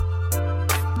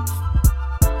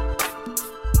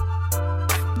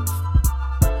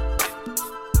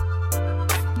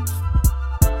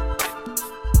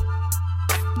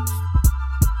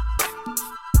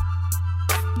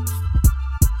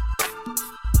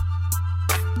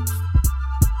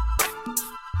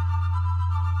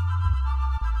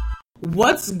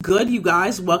What's good, you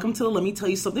guys? Welcome to the Let Me Tell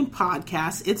You Something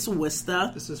podcast. It's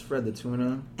Wista. This is Fred the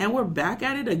Tuna. And we're back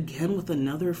at it again with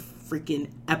another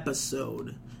freaking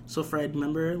episode. So, Fred,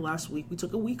 remember last week we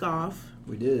took a week off?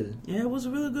 We did. Yeah, it was a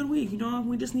really good week. You know,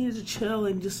 we just needed to chill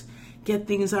and just get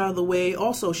things out of the way.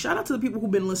 Also, shout out to the people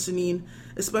who've been listening,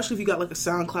 especially if you got like a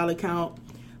SoundCloud account.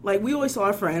 Like, we always tell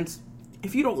our friends,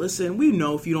 if you don't listen, we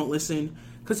know if you don't listen.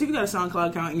 Because if you got a SoundCloud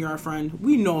account and you're our friend,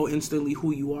 we know instantly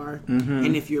who you are. Mm-hmm.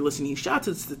 And if you're listening, shout out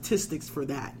to the statistics for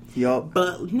that. Yup.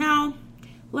 But now,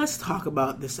 let's talk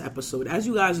about this episode. As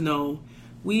you guys know,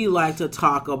 we like to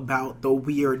talk about the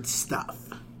weird stuff.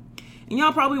 And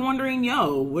y'all probably wondering,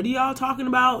 yo, what are y'all talking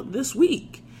about this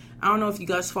week? I don't know if you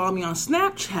guys follow me on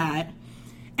Snapchat.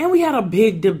 And we had a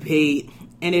big debate.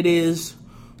 And it is,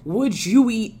 would you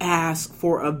eat ass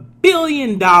for $1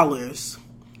 billion?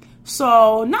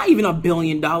 So, not even $1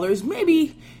 billion,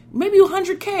 maybe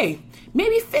 $100K,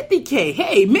 maybe $50K,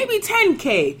 hey, maybe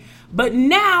 $10K. But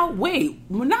now, we're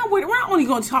not only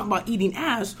going to talk about eating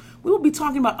ass, we will be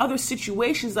talking about other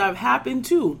situations that have happened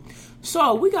too.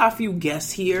 So, we got a few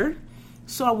guests here.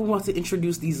 So, we want to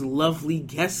introduce these lovely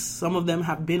guests. Some of them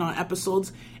have been on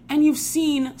episodes, and you've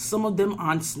seen some of them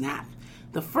on Snap.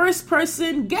 The first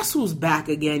person, guess who's back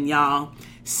again, y'all?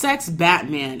 Sex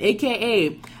Batman,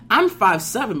 a.k.a. I'm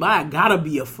 5'7", but I gotta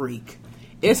be a freak.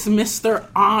 It's Mr.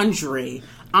 Andre.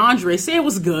 Andre, say it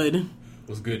was good.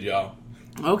 What's good, y'all?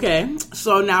 Okay,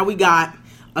 so now we got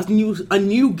a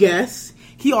new guest.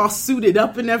 He all suited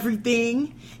up and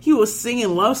everything. He was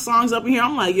singing love songs up in here.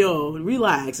 I'm like, yo,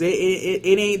 relax.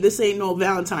 This ain't no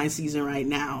Valentine's season right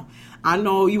now. I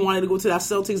know you wanted to go to that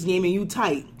Celtics game and you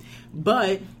tight,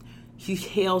 but he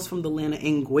hails from the land of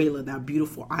Anguilla, that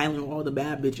beautiful island with all the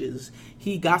bad bitches.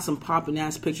 He got some poppin'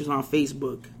 ass pictures on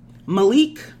Facebook.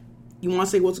 Malik, you want to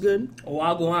say what's good?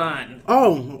 Wagwan.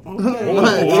 Oh, okay.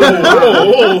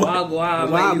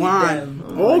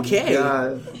 Wagwan.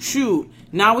 Okay. Shoot.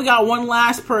 Now we got one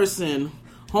last person.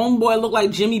 Homeboy look like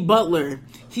Jimmy Butler.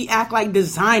 He act like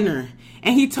designer.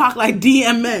 And he talk like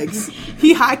DMX.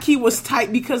 He high-key was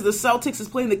tight because the Celtics is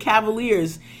playing the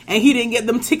Cavaliers. And he didn't get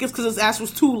them tickets because his ass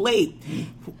was too late.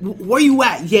 Where you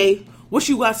at, Ye? What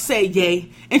you got to say,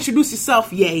 Ye? Introduce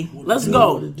yourself, Ye. Let's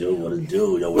go. What it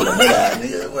do? Yo, where the hood at,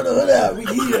 nigga? Where the hood at? We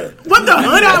here. What the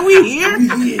hood at? We here?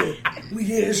 We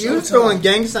here. You was throwing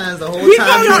gang signs the whole We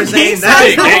time. throwing gang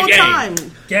signs the whole time.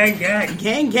 Gang.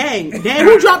 Gang. Damn,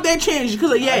 who dropped their change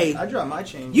because of Ye? I dropped my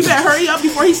change. You better hurry up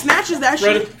before he snatches that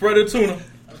shit. Fred the Tuna.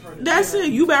 That's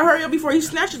it. You better hurry up before he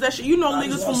snatches that shit. You know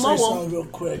niggas from Lowell. Real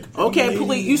quick. Okay,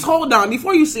 please hold on.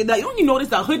 Before you say that, you only notice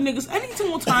that hood niggas, any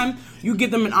single time you give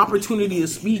them an opportunity to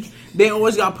speak, they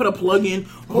always gotta put a plug in.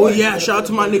 Oh yeah, shout out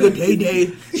to my nigga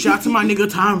Day. Shout out to my nigga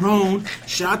Tyrone.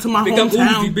 Shout out to my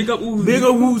hometown. Big up Uzi. Big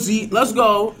up Uzi. Let's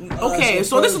go. Okay,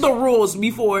 so this is the rules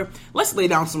before. Let's lay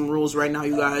down some rules right now,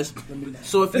 you guys.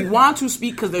 So if you want to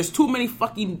speak, because there's too many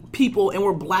fucking people and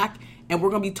we're black and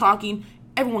we're gonna be talking,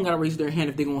 everyone gotta raise their hand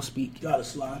if they're gonna speak. Gotta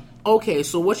slide. Okay,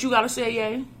 so what you gotta say,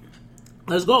 Ye?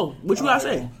 Let's go. What you gotta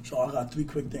say? So I got 3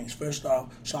 quick things. First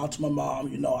off, shout out to my mom.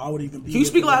 You know, I would even be. Can you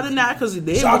speak louder than that? Because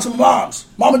they. Shout out to moms.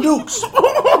 Mama Dukes.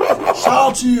 Shout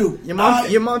out to you. Your mom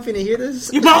finna hear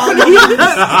this? Your mom finna hear this?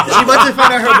 She about to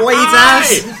find out her boy eats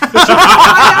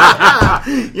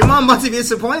ass? Your mom about to be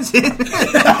disappointed.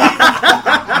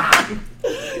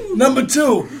 Number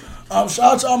 2. Shout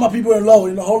out to all my people in Lowell.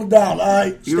 You know, hold it down, all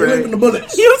right? Stay away from the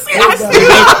bullets. You see, I see.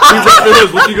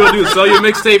 What you gonna do? Sell your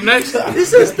mixtape next? He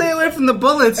said stay away from the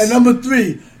bullets. And number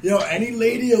 3, yo, any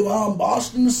lady around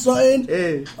Boston or something,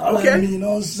 Hey. okay. Me, you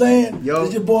know what I'm saying? Yo.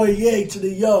 It's your boy Ye to the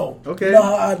yo. Okay. You know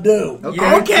how I do.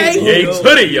 Okay. Yay to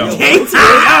the yo. Yay to the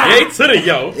yo. Yay to the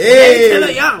yo. Yay to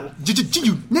the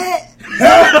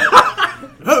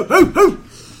yo.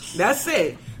 That's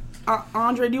it.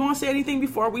 Andre, do you want to say anything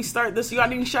before we start this? You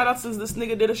got any shout outs since this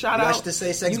nigga did a shout out? To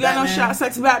say Sex You got Batman? no shout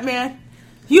Sex Batman?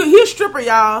 He a stripper,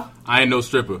 y'all. I ain't no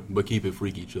stripper, but keep it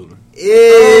freaky, children.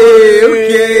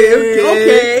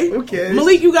 Okay.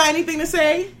 Malik, you got anything to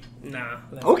say? Nah.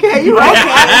 Okay, you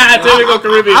right. Typical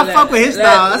Caribbean. I fuck with his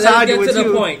style. That's how I do with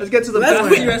you. Point. Let's get to the Let's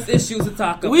point. Serious issues to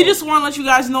talk about. We just want to let you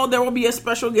guys know there will be a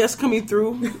special guest coming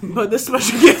through, but this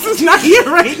special guest is not here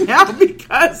right now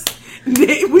because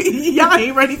y'all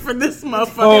ain't ready for this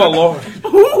motherfucker. Oh, Lord.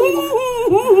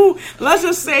 Let's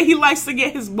just say he likes to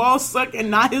get his balls sucked and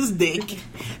not his dick.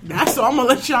 That's all I'm going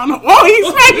to let y'all know. Oh, he's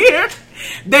right here.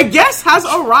 The guest has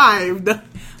arrived.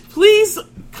 Please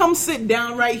come sit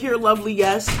down right here, lovely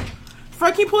guest.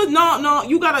 Fred, can you put no,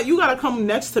 you gotta come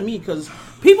next to me because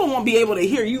people won't be able to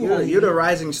hear you. You're the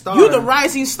rising star. You're the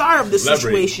rising star of this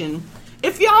Celebrity. situation.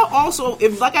 If y'all also,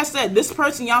 if like I said, this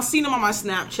person, y'all seen him on my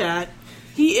Snapchat.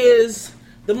 He is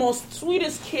the most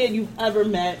sweetest kid you've ever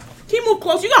met. Can you move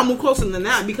close? You gotta move closer than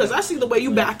that because I see the way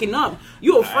you backing up.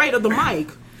 You afraid of the mic.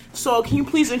 So can you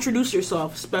please introduce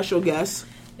yourself, special guest?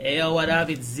 Hey, yo, what up?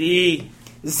 It's Z.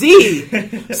 Z.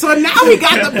 So now we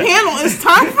got the panel. It's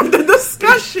time for the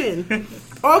discussion.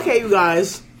 Okay, you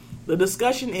guys. The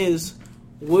discussion is,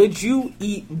 would you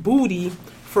eat booty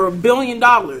for $1 billion?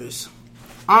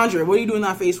 Andre, what are you doing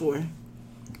that face for?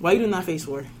 Why are you doing that face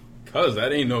for? Cause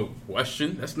that ain't no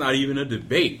question. That's not even a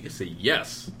debate. It's a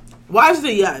yes. Why is it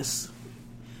a yes?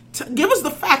 Give us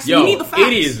the facts. Yo, we need the facts.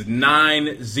 it is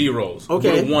 9 zeros.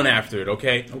 Okay. With 1 after it,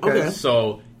 okay? Okay.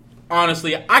 So,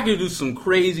 honestly, I could do some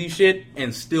crazy shit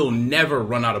and still never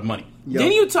run out of money.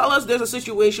 Didn't you tell us there's a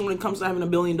situation when it comes to having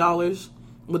 $1 billion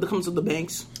when it comes to the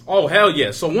banks? Oh, hell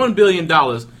yeah. So $1 billion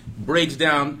breaks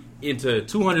down into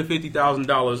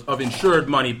 $250,000 of insured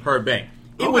money per bank.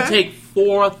 It would take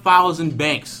 4,000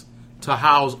 banks to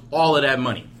house all of that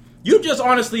money. You just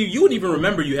honestly, you wouldn't even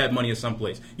remember you had money in some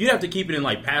place. You'd have to keep it in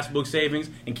like passbook savings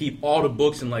and keep all the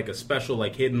books in like a special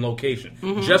like hidden location.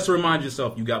 Just to remind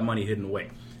yourself you got money hidden away.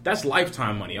 That's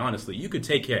lifetime money, honestly. You could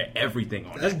take care of everything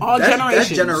on it. That's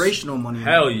generational money.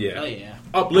 Hell yeah. Hell yeah.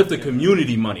 Uplift the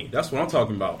community money. That's what I'm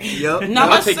talking about. Yep. Now I'll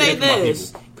let's take say it from my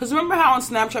this, people. because remember how on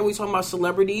Snapchat we talking about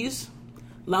celebrities?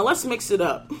 Now let's mix it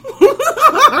up.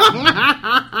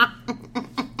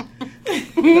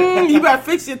 You better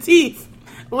fix your teeth.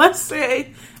 Let's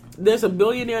say there's a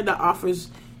billionaire that offers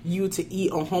you to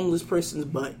eat a homeless person's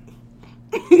butt.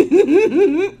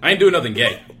 I ain't doing nothing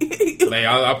gay. Like,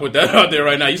 I'll put that out there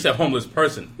right now. You said homeless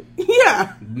person.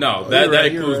 Yeah. No, that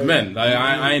right, includes right. men.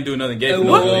 I ain't doing nothing gay. for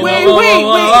What? no Wait,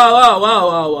 billionaire.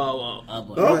 Whoa.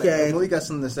 Okay. Well, you got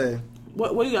something to say.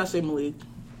 What do you gotta say, Malik?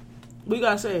 What you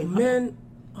gotta say? Men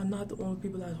are not the only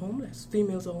people that are homeless.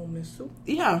 Females are homeless too.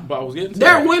 Yeah. But I was getting to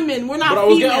They're that. women. We're not But I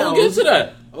was females. getting to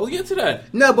that. I was getting to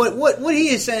that. No, but what he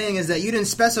is saying is that you didn't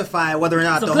specify whether or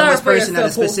not So the homeless clarify person had a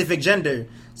yourself, specific gender.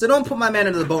 So don't put my man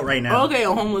under the boat right now. Okay,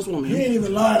 a homeless He woman. ain't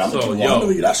even lying. I'm So, gonna yo.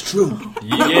 you. That's true.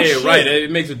 Yeah, right. It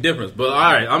makes a difference. But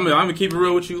all right, I'm gonna keep it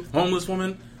real with you, homeless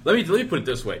woman. Let me put it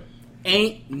this way: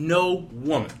 ain't no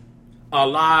woman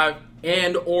alive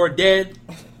and or dead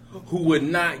who would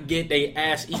not get their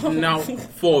ass eaten out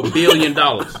for $1 billion.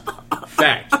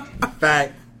 Fact.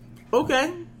 Fact.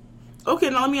 Okay. Okay,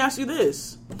 now let me ask you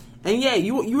this. And yeah,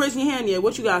 you raising your hand, yeah.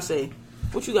 What you gotta say?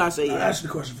 What you gotta say, yeah? Ask the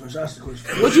question first. Ask the question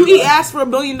first. Would you eat ass for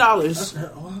 $1 billion?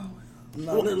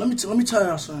 No, let me tell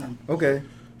y'all something. Okay.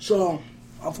 So,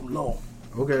 I'm from Lowell.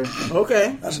 Okay.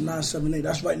 Okay. That's a 978.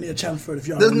 That's right near Chelmsford. If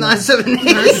y'all There's don't know.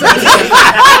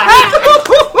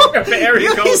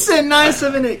 978. He said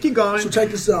 978. Keep going. So check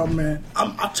this out, man.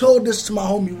 I told this to my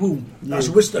homie Woo. That's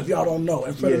Wista if y'all don't know.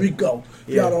 And Federico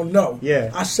if y'all don't know.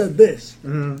 Yeah. I said this.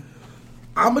 I'm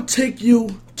going to take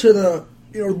you to the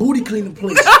booty cleaning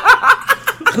place.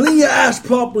 Clean your ass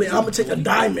properly. I'm going to take a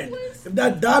diamond. If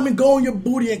that diamond go in your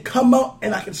booty and come out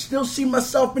and I can still see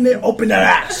myself in there, open that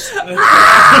ass. But if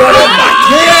I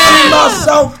can't see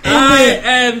myself in there,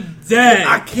 am dead.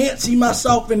 I can't see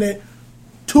myself in it.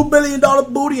 $2 billion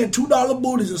booty and $2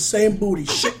 booty is the same booty.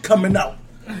 Shit coming out.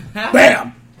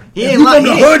 Bam. He If ain't you lying.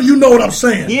 from the hood, you know what I'm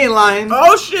saying. He ain't lying.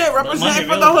 Oh shit, represent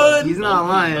for the hood. He's not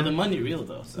But the lying. money real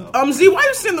though. So Z, why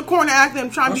you sit in the corner acting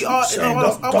trying to be all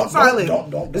silent?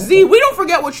 Don't. Z, we don't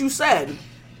forget what you said.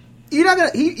 You're not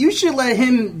gonna. You should let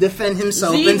him defend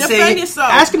himself Z, and defend say.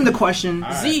 yourself. Ask him the question.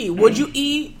 Z, would you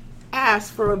eat ass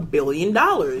for $1 billion?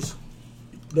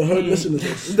 The hood listen to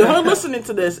this. The hood listening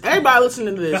to this. Everybody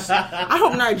listening to this. I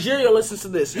hope Nigeria listens to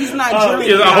this. He's Nigerian.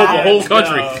 Because I hope the whole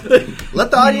country.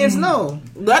 Let the audience know.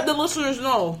 Let the listeners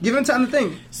know. Give him time to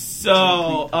think.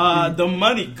 So, the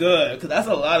money good, because that's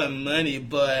a lot of money,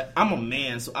 but I'm a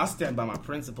man, so I stand by my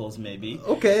principles, maybe.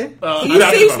 Okay. You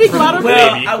see, you speak louder.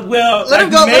 Well, Let him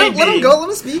go. maybe. Let him go. Let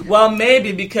him speak. Well,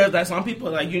 maybe because like some people,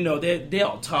 like they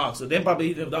don't talk, so they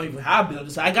probably don't even have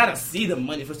business. So I gotta see the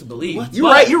money first to believe.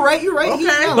 You're right. You're right. You're right. Okay. He's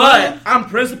not But lying. I'm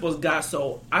principles guy,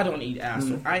 so I don't eat ass.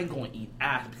 So I ain't gonna eat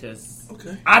ass because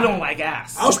I don't like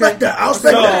ass. I'll respect that. I'll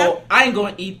respect So that. I ain't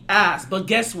gonna eat ass. But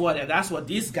guess what? And that's what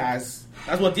these guys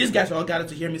all got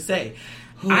to hear me say.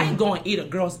 I ain't gonna eat a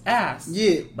girl's ass.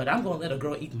 Yeah. But I'm gonna let a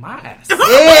girl eat my ass.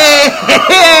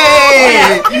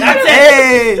 Hey. That's it.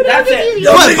 Hey. That's it.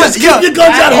 Yo, But- niggas, but, keep yo, your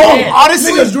guns at home. yeah.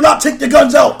 Honestly- Niggas, do not take your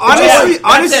guns out.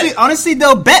 Honestly,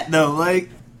 they'll bet though. Like,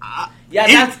 Yeah,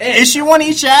 that's it. if she want to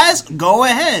eat your ass, go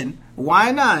ahead.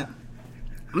 Why not?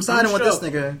 I'm siding with this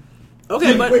nigga.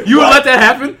 Okay, but Wait, You would what? let that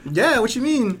happen? Yeah, what you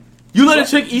mean? You let a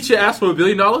chick eat your ass for $1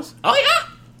 billion? Oh yeah.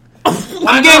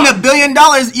 I'm getting $1 billion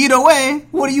either way.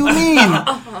 What do you mean?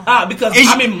 Because Is-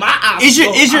 I'm in my eyes. Is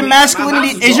your my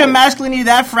masculinity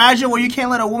that fragile where you can't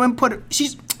let a woman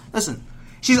she's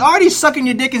already sucking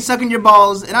your dick and sucking your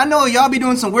balls, and I know y'all be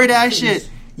doing some weird ass shit.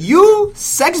 You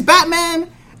sex Batman,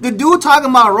 the dude talking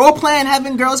about role playing,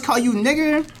 having girls call you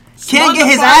nigger, can't get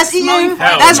his ass eaten.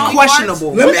 That's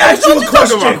questionable. Let me ask you a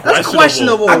question. That's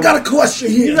questionable. I got a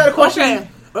question here. You got a question? Okay.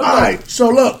 All right. So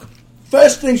look,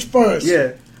 first things first.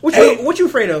 Yeah. What you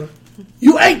afraid of?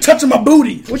 You ain't touching my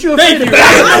booty. What you afraid of?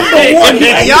 That's number one. You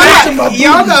ain't touching my booty.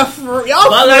 Y'all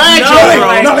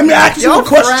Right. Now let me ask you a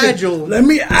question. fragile. Let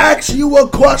me ask you a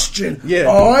question. Yeah.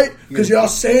 All right? Because y'all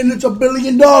saying it's $1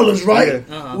 billion, right?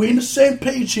 Yeah. We in the same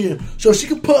page here. So she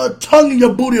can put her tongue in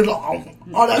your booty and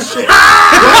all that shit.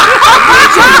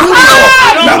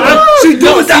 She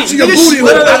doing that to your booty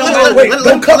hole. Wait,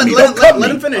 don't cut me. Don't cut me.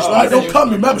 Let him finish. All right, don't cut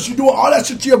me. Remember, she doing all that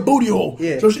shit to your booty hole.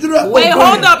 Yeah. So she can do that. Wait,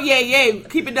 hold up. Yeah.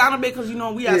 Keep it down a bit because,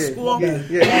 we at school.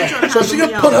 So she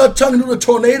can put her tongue into the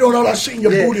tornado and all that shit in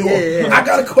your booty hole. yeah. I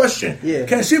got a question. Yeah.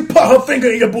 Can she put her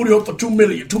finger in your booty hole for $2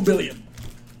 billion?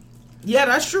 Yeah,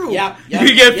 that's true. Yeah.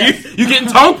 You getting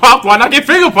tongue popped? Why not get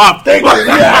finger popped? Thank you.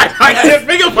 Yeah. Why not get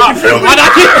finger popped? Why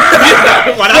not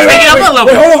take it up a level?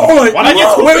 Wait, hold on. Why not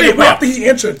get Wait, after he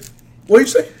answered. What you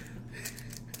say?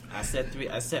 I said three.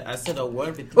 I said a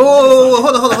word between. Oh,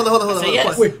 hold on. Say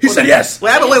yes. Wait, he said yes.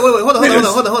 Wait,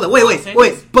 hold on.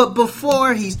 Wait. But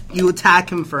before you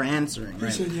attack him for answering,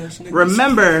 right? said yes, nigga.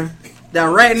 Remember that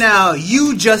right now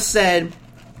you just said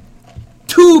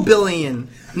 $2 billion,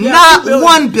 not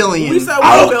 $1 billion. We said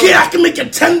I $1 don't billion. care. I can make it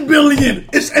 $10 billion.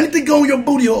 It's anything go in your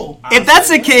booty hole. If that's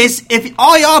the case, if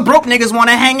all y'all broke niggas want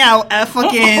to hang out at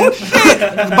fucking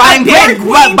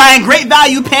buying great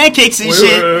value pancakes and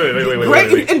shit,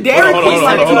 Wait. And Dairy Hold Queen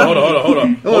on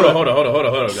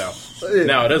now.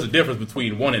 Now, there's a difference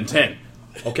between 1 and 10.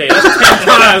 Okay,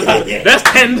 that's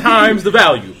 10 times the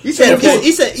value. he said.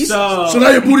 So now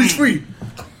your booty's free.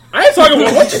 I ain't talking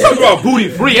about what you talking about. Booty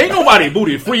free? Ain't nobody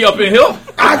booty free up in here.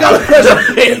 I got a question.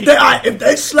 If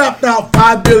they slapped down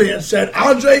 $5 billion and said,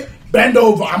 Andre, bend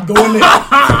over, I'm going in. Wait.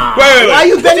 Why are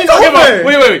you bending Talking about- over?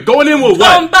 Wait. Going in with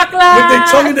what? With their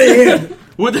tongue in their hand.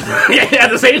 At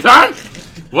the same time?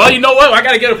 Well, you know what? I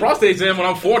gotta get a prostate exam when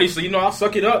I'm 40, so I'll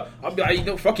suck it up. I'll be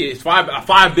like, fuck it. It's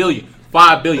 $5 billion.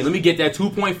 $5 billion. Let me get that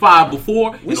 2.5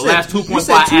 before and the last 2.5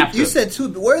 after. You said two.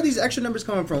 Where are these extra numbers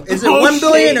coming from? Is it $1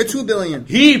 billion or $2 billion?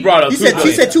 He brought up He $2 said- billion.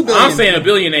 he said $2 billion. I'm saying $1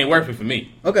 billion ain't worth it for me.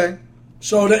 Okay.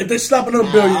 So if they slap another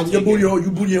billion, your booty hole,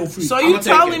 you booty hole free. So you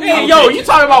telling me? Hey, yo, you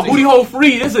talking about booty hole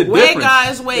free? There's a Wait, difference.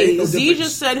 guys, wait. Ain't no Z difference.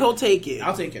 just said he'll take it.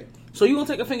 I'll take it. So you gonna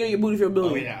take a finger in your booty for $1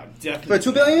 billion? Oh yeah, definitely.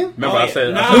 For $2 billion? Remember, I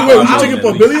said. No. Wait, would you take it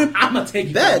for $1 billion? I'm gonna take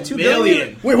it. Bet, for $2 $1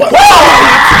 billion. Wait, what?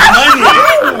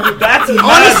 That's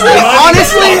Honestly,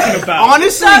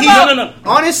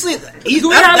 honestly,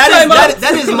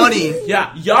 that is money.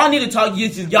 Yeah, y'all need to talk.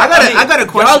 I got a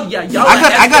question.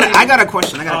 I got a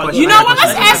question. You know what?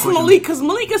 Let's ask Malik because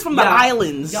Malik is from the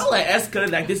islands. Y'all like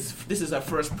escalate like this. This is a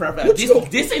first preference.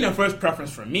 This ain't a first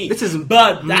preference for me. This is-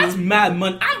 but that's mad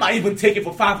money. I might even take it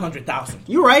for $500,000.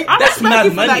 You right? I That's respect you mad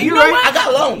for money. that. You You know right? what? I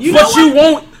got loans. You know But you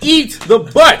won't eat the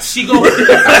butt. She gon'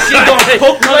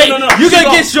 poke. No. You gonna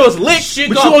get yours licked,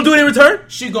 but you won't do it in return?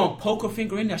 She gonna poke her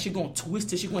finger in there. She gonna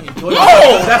twist it. She gonna enjoy it.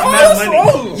 Oh, that's mad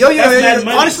money. Yo, That's mad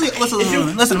money. honestly,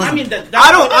 listen. I mean, that's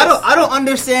I don't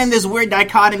understand this weird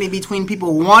dichotomy between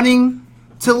people wanting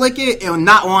to lick it and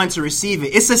not wanting to receive it.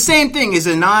 It's the same thing, is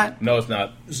it not? No, it's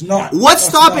not. It's not. What's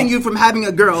That's stopping not. you from having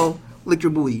a girl lick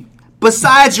your booty?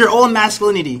 Besides your own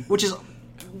masculinity, which is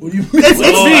What do you mean? it's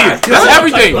That's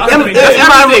everything.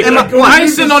 I ain't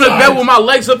sitting on the bed with my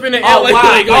legs up in the air. Oh, wow.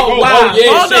 Oh,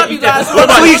 yeah. Hold up, you guys. So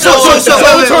let me finish.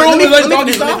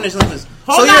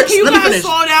 Hold on, can you guys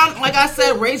slow down? Like I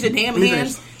said, raise your damn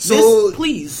hands. So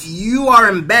please. You are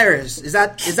embarrassed. Is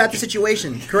that the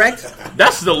situation? Correct?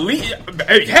 That's the least.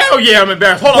 Hell yeah, I'm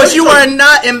embarrassed. Hold on. But you are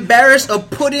not embarrassed of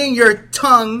putting your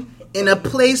tongue in a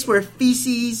place where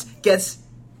feces gets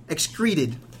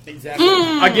excreted. Exactly.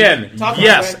 Again, Talk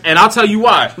yes, about it. and I'll tell you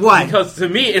why. Why? Because to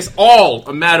me, it's all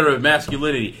a matter of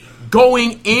masculinity.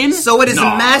 Going in. So it is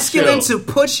masculine chill. to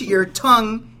put your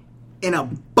tongue in a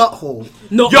butthole.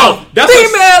 No, Yo, that's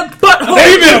female butthole.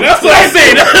 Female. That's what I'm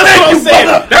saying. That's what I'm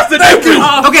saying. That's the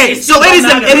difference. Okay, so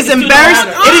it is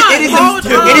embarrassing. Hold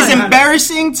It is on.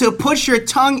 embarrassing to put your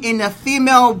tongue in a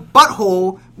female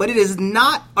butthole, but it is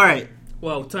not. All right,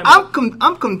 Well, time I'm Hold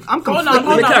on,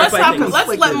 conflicted. Let's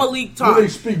let Malik talk. Malik,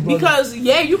 speak, brother. Because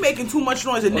you making too much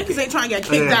noise and niggas ain't trying to get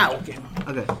kicked Okay. out.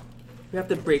 Okay. we have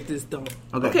to break this down.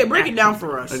 Okay, break it down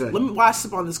for us. Okay. Let me why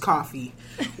sip on this coffee.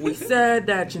 We said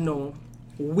that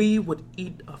we would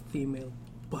eat a female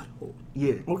butthole.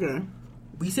 Yeah. Okay.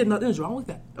 We said nothing is wrong with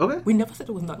that. Okay. We never said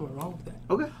there was nothing wrong with that.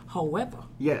 Okay. However,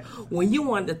 Yeah. when you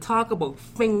want to talk about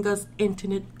fingers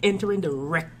entering the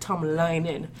rectum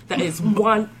lining, that is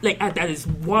one that is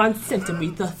 1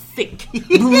 centimeter thick,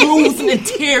 bruising and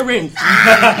tearing.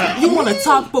 You want to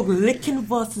talk about licking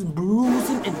versus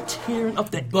bruising and tearing of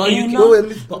the anal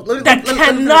that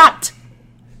cannot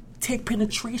take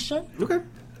penetration? Okay.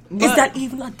 Is that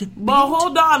even a debate? But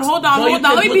hold on.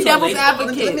 Let me be devil's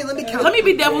advocate. Let me count. Let me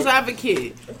be devil's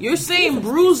advocate. You're saying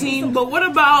bruising, but what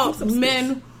about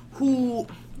men who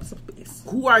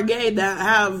are gay that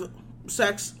have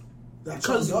sex? That's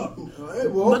Cause- up. Hey,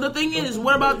 well, But the thing is,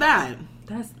 what about that?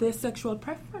 That's their sexual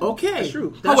preference. Okay, That's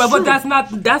true. However, true.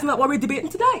 that's not what we're debating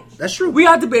today. That's true. We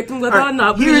are debating whether or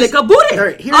not we here's- lick a booty. All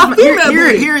right, here's A my- female here-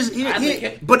 booty.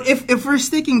 here's- but if we're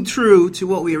sticking true to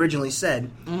what we originally said,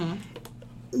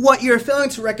 what you're failing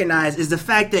to recognize is the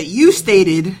fact that you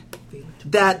stated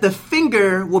that the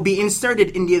finger will be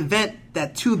inserted in the event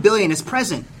that 2 billion is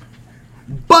present.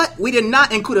 But we did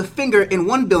not include a finger in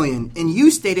 1 billion, and you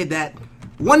stated that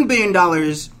 $1 billion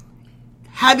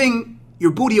having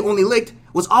your booty only licked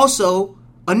was also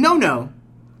a no-no.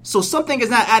 So something is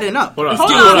not adding up. Hold on.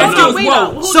 Hold Hold on, on, no. wait whoa.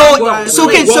 up. Hold So on. so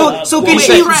Wait, can whoa. so can Wait,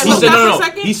 she? Fred, He hold said on no. for a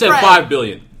second. He said Fred. 5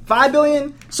 billion. 5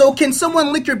 billion? So can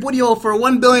someone lick your booty hole for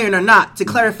 1 billion or not? To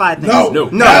clarify things. No. No.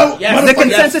 No. Yes. The Yes.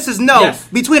 consensus is no Yes.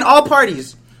 between all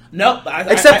parties. Nope.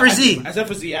 Except for Z. Except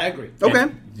for Z, I agree. Okay,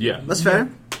 Yeah. that's fair.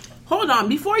 Hold on,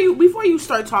 before you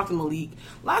start talking, Malik.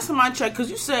 Last time I checked,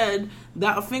 because you said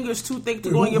that a finger's too thick to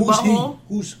go in your who's butthole.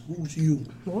 Who's you?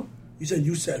 What?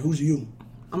 You said who's you?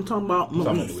 I'm talking about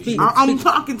Malik. Speak. I'm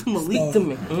talking to Malik. Speak to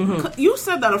me. You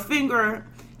said that a finger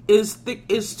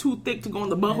is too thick to go in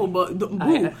the butthole, but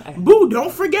I- boo,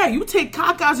 don't forget, you take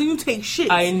cacas and you take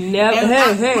shit. I never.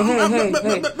 And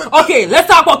Hey. Okay, let's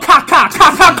talk about caca.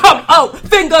 Caca come out.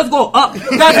 Fingers go up.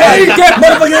 That's how you get.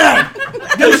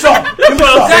 Motherfucker, give me some. Give me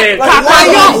some. saying. Like,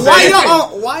 Why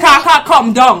y'all? Caca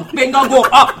come down. Finger go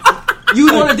up. You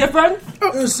know the difference? You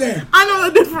understand? I know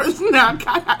the difference now,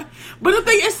 caca. But the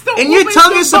thing is still. And your moving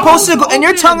tongue to is the supposed to go. butthole And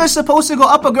your open. tongue is supposed to go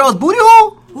up a girl's booty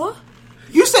hole. What?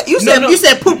 You said you no.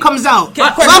 said poop comes out. So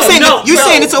I'm question, saying no, you're no,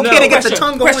 saying it's okay no, to get the question,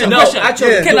 tongue going. question, No, question.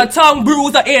 actually, Can a tongue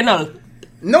bruise the anal?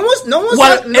 No one's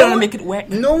Well, no it'll one- make it wet.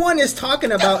 No one is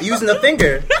talking about using the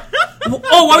finger.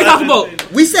 Oh, what are we talking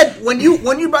about? We said when you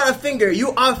brought a finger,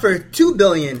 you offered 2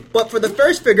 billion, but for the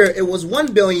first figure, it was 1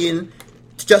 billion,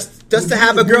 just to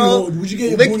have a girl Would you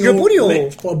get lick your booty hole.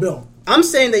 licked for a bill? I'm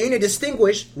saying that you need to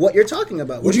distinguish what you're talking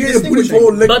about. Would What you are get your booty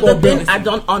hole licked But for a the bill? thing I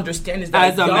don't understand is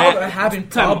As that a y'all man- are having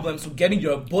Time out. problems with getting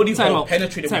your booty Time hole out.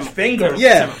 penetrated Time with out. fingers.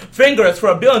 Yeah. Fingers for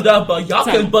 $1 billion, but y'all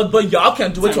Time can, out. but y'all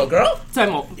can do it to a girl. Time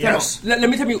out. Yes. Let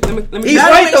me tell you. Let me. He's That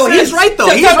right makes though. sense. He's right though.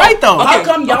 Tell- He's tell- right though. Okay. How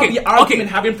come y'all be arguing okay.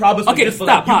 having problems with Okay, this? But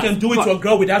stop. like, you pause, can do it to a pause,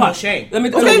 girl without no pause. shame. Let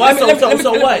me. So okay, what? let me-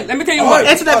 So what? Let me tell you All what. right.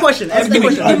 Answer that question. Answer that Give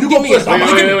me- question. You give go me- first.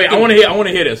 give me- Wait. I want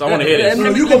to hear this. I want to hear this.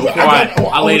 Let me- You go.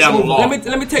 Before I lay down the law.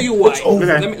 Let me tell you why. over?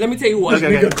 Let me tell you why. Okay.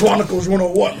 Nigga, Chronicles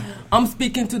 101. I'm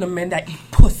speaking to the men that eat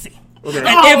pussy. And,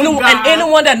 Oh, God. and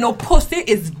anyone that know pussy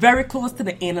is very close to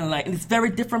the anal line, and it's very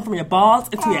different from your balls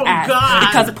into your Oh, ass God.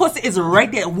 because the pussy is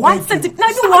right there, 1 centimeter,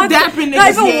 not even Stop one, dapping not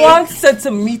niggas' even head. 1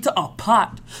 centimeter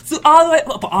apart. So all the way,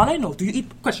 but all I know, do you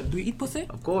eat? Question: do you eat pussy?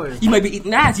 Of course. You might be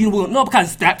eating ass. You won't know because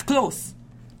it's that close.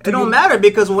 It don't matter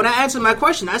because when I answered my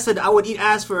question, I said I would eat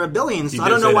ass for $1 billion. So He I did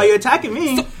don't know say why that. you're attacking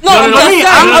me. No, No, I'm no, just no, saying. no,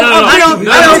 I'm no, bringing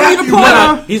no, I'm no, bringing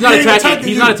the point. He's not attacking.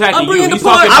 He's not attacking I'm you. bringing the He's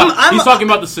talking point. about. He's talking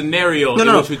about the scenario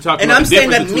in which we're talking And about. I'm the saying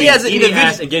difference that me between as an eating individual,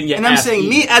 ass and getting your and I'm ass saying eaten.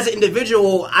 me as an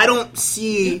individual, I don't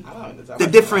see the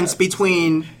difference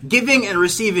between giving and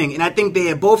receiving, and I think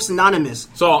they are both synonymous.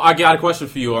 So I got a question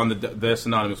for you on they're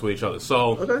synonymous with each other.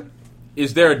 So, Okay.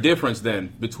 is there a difference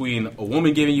then between a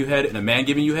woman giving you head and a man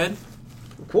giving you head?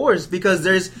 Of course, because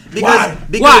Why?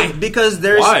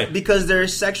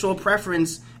 there's sexual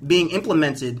preference being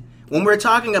implemented. When we're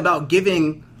talking about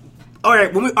giving, all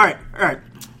right.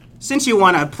 Since you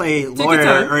want to play lawyer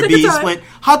time. or Take be your time. split,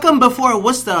 how come before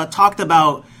Worcester talked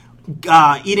about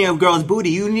eating a girl's booty,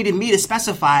 you needed me to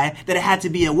specify that it had to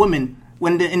be a woman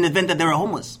in the event that they were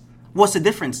homeless? What's the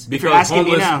difference? If you're Because asking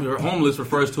me now. homeless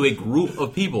refers to a group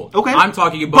of people. Okay, I'm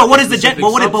talking about. But what is the specific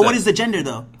but what subset. is the gender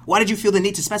though? Why did you feel the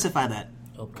need to specify that?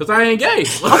 Because I ain't gay.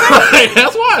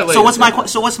 That's why.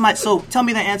 So tell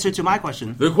me the answer to my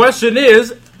question. The question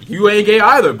is, you ain't gay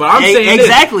either. But I'm saying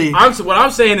exactly. This. What I'm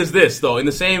saying is this, though, in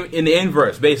the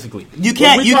inverse, basically. You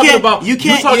can't. When You we're can't. talking You about, can't.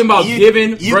 You're talking about you-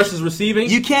 giving you- versus receiving.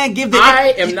 You can't give the.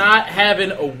 I am not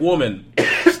having a woman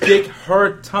stick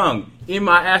her tongue in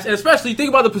my ass, and especially think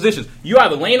about the positions. You're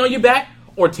either laying on your back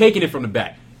or taking it from the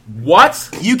back. What?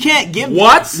 You can't give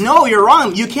What? No, you're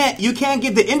wrong. You can't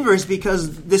give the inverse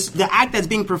because the act that's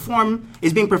being performed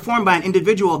is being performed by an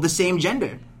individual of the same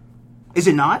gender. Is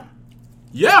it not?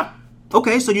 Yeah.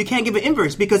 Okay, so you can't give an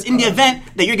inverse because in the event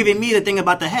that you're giving me the thing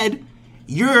about the head,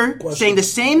 you're saying the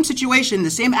same situation, the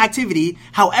same activity.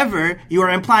 However, you are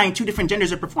implying two different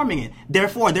genders are performing it.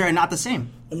 Therefore, they are not the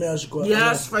same. Let me ask you a question.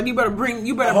 Yes, Fred, you better bring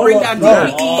Hold that up,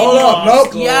 DPE. Hold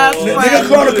up, no. Yes, Nigga Fred.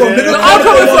 Chronicle. I'm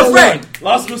coming for Fred.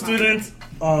 Law school students.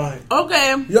 All right.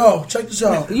 Okay. Yo, check this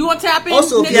out. You want to tap in?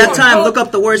 Also, if nigga? you have time, look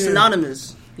up the word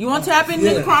synonymous. You want to tap in,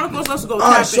 nigga Chronicles? Let's go All tap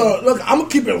right, in. so look, I'm gonna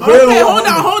keep it real. Okay,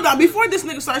 hold on. Before this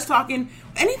nigga starts talking,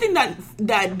 anything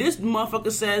that this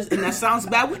motherfucker says and that sounds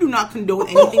bad, we do not condone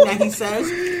anything that he says.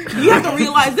 You have to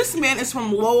realize this man is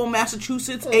from Lowell,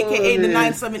 Massachusetts, aka the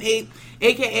 978,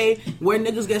 aka where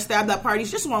niggas get stabbed at parties.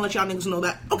 Just want to let y'all niggas know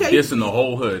that. Okay. This in the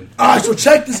whole hood. All right, so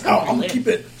check this out. I'm gonna keep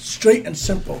it straight and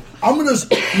simple. I'm gonna just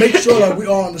make sure that we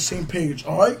are on the same page.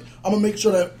 All right, I'm gonna make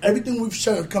sure that everything we've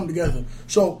said has come together.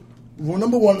 So, rule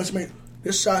number one, let's make.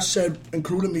 This side said,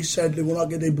 including me, said they will not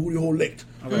get their booty hole licked.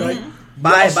 Right?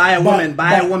 By a woman.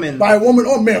 By a woman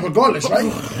or man, regardless, right?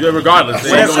 Yeah, regardless. They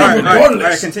ain't Whatever. gonna happen. Regardless. All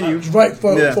right, continue. Right,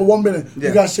 for Yeah. 1 minute. Yeah.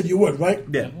 You guys said you would, right?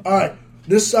 Yeah. All right.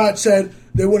 This side said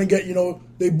they wouldn't get,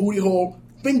 their booty hole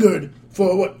fingered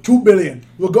for, $2 billion,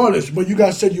 regardless. But you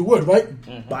guys said you would, right?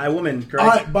 By a woman, correct?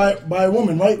 All right, by a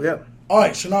woman, right? Yep. All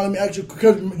right, so now let me ask you,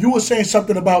 because you were saying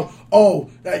something about,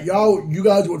 that you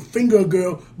guys would finger a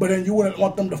girl, but then you wouldn't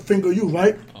want them to finger you,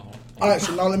 right? All right,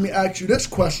 so now let me ask you this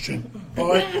question.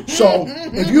 All right, so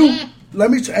if you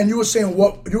and you were saying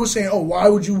why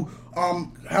would you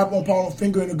have no problem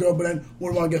fingering a girl, but then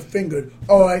wouldn't want to get fingered?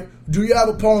 All right, do you have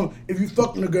a problem if you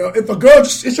fucking a girl? If a girl,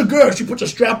 it's a girl, she puts a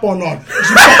strap on. She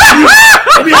fucks you.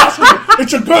 Let me ask you,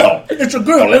 it's a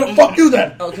girl. Let her fuck you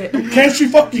then. Okay. Can she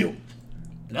fuck you?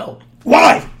 No.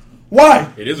 Why?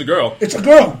 Why? It is a girl. It's a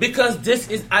girl. Because this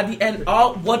is at the end,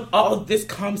 all this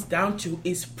comes down to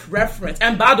is preference.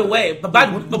 And by the way, but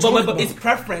it's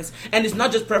preference, and it's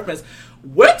not just preference.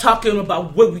 We're talking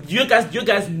about what you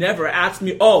guys never asked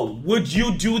me. Oh, would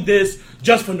you do this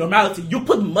just for normality? You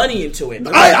put money into it.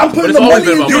 I'm putting it's the always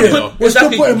money been into about it. money, We're still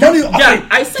putting money. Yeah,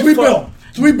 I said $3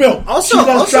 billion. Also,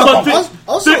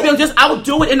 I would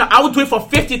do it. I would do it for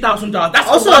 $50,000. That's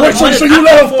Also, a lot of So money you I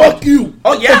let can her afford. fuck you?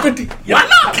 Oh yeah. For 50. Why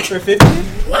not? For 50?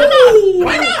 Why not?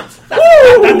 Why not?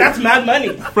 That's mad money.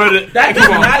 Fred, That's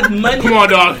come on. mad money. Come on,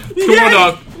 dog. Come on,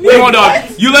 dog.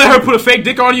 You let her put a fake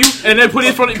dick on you and then put it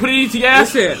into your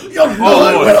ass? Listen, Yo,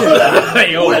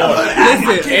 Hey, oh, Lord.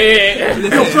 listen, Hey.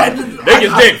 Dig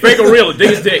his dick. Fake or real. Dig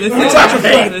his dick.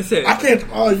 listen. I can't.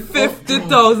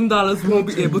 $50,000 won't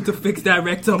be able to fix that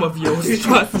rectum of yours.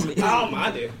 Trust me. I don't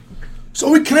mind it. So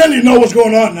we clearly know what's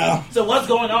going on now. So what's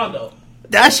going on though?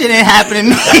 That shit ain't happening.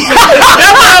 That's what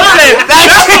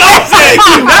I'm saying.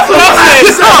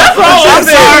 I'm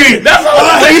sorry. That's all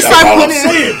I'm When you saying. start I'm putting it,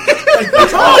 saying.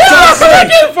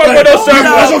 Fuck with those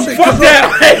circles. Fuck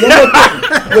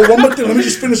that. One more thing. Let me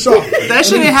just finish off. that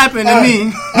shit ain't happening to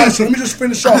me. All right, so let me just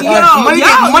finish off. All Yo,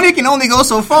 right. Money can only go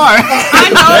so far.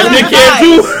 I know Nick that, can't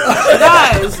do.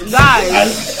 guys.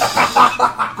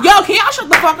 Yo, can y'all shut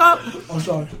the fuck up? I'm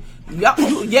sorry.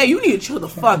 You need to chill the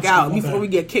fuck out before we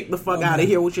get kicked the fuck out of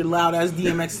here with your loud ass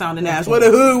DMX sounding ass. Where the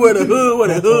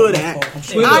hood at?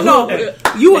 I know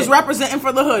you was representing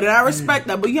for the hood, and I respect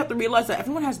that, but you have to realize that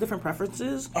everyone has different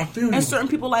preferences. I feel you. And certain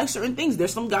people like certain things.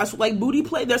 There's some guys who like booty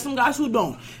play. There's some guys who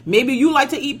don't. Maybe you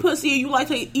like to eat pussy, and you like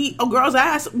to eat a girl's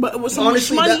ass, but with some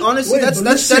Honestly, money. Wait, but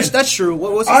listen. that's true.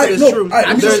 What's All right, is look, true. all right,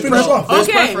 let me just finish off. There's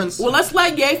Okay, preference. well let's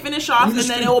let Gay finish off, and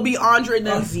then it will be Andre,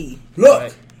 then Z.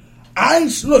 Look,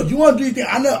 you want to do anything?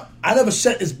 I never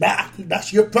said it's bad.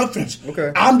 That's your preference.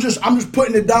 Okay. I'm just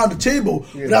putting it down the table.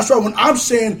 Yeah. That's why when I'm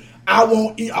saying I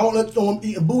won't let them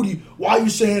eat a booty. Why are you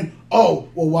saying, oh,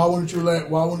 well, why wouldn't you let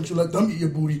them eat your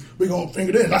booty? We're gonna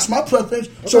finger it in. That's my preference.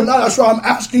 Okay. So now that's why I'm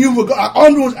asking you. All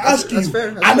I'm doing is asking you.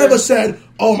 Fair. I never said,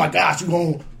 oh my gosh, you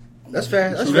gonna. That's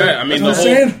fair. That's Yeah, fair. I mean, That's what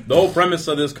I'm saying. the whole premise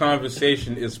of this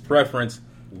conversation is preference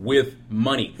with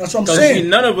money. That's what I'm 'Cause, saying. see,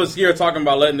 none of us here are talking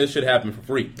about letting this shit happen for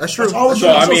free. That's true. That's all we're So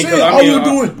doing. I That's what mean, I'm 'cause saying. All we're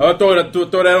doing. I'll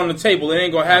throw that on the table. It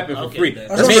ain't gonna happen for free. that.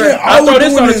 That's what I'm saying. All I'll throw we're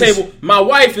this on the doing is- table. My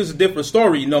wife is a different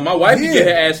story. You know, my wife can Yeah. get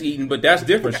her ass eaten, but that's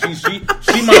different. She mine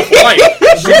for life.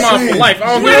 She mine for life. I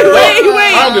don't give a fuck.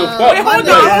 Wait. I don't give a fuck. Wait,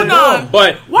 hold on.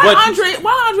 But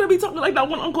Why Andre be talking like that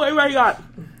one uncle everybody got?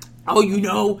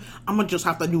 Oh, I'm gonna just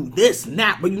have to do this and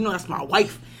that, but that's my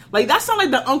wife. Like, that sound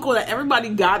like the uncle that everybody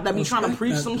got that be trying to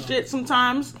preach some shit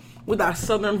sometimes with that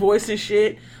southern voice and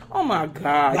shit. Oh my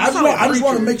God! I just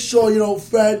want to make sure,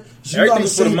 Fred, you're on the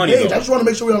same money, page. though. I just want to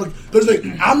make sure we're on because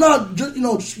I'm not just,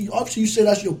 obviously you say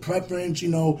that's your preference,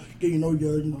 your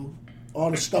all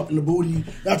the stuff in the booty.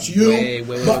 That's you. Wait.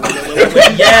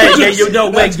 Yeah.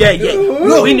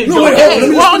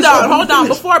 Hold on.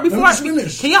 Before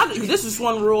finish. Can y'all? This is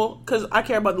one rule because I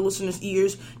care about the listeners'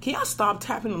 ears. Can y'all stop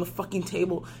tapping on the fucking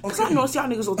table? Because I notice y'all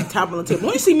niggas don't tap on the table.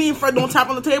 When you see me and Fred don't tap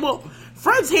on the table,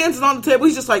 Fred's hands is on the table.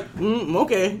 He's just like,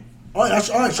 okay. All right.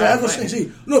 So I was saying,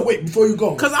 see, look, wait before you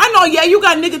go. Because I know, you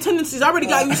got nigga tendencies. I already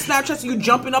got you Snapchats, you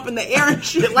jumping up in the air and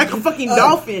shit like a fucking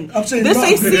dolphin. I'm saying this no.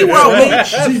 ain't SeaWorld,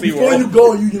 bitch. See, before you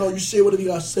go, you say whatever you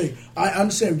gotta say. I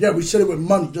understand. Yeah, we said it with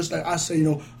money, just like I say.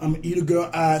 I'm gonna eat a girl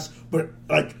ass, but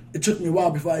like it took me a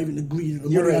while before I even agreed.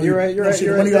 You're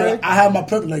right. I have my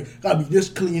preference. Like gotta be this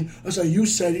clean. That's like you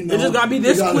said. It just gotta be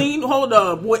this clean. Hold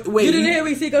up, wait. You didn't hear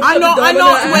me say I know.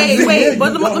 Wait.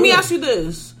 But let me Yeah. ask you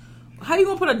this: how you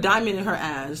gonna put a diamond in her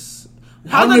ass?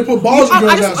 How do they put balls in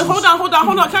girls' asses? Hold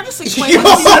on. Can I just explain?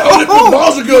 How do they put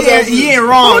balls in girls' asses? He ain't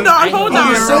wrong. Hold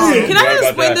on. saying. Can I just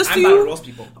explain this to I'm about to you? roast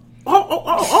people.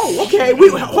 Oh, okay.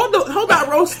 Hold that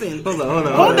roasting.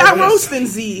 Hold that roasting,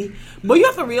 Z. But you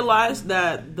have to realize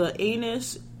that the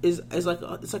anus is like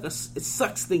it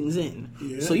sucks things in.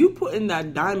 Yeah. So you putting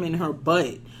that diamond in her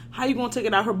butt. How you gonna take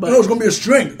it out her butt? No, it's gonna be a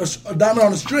string, a diamond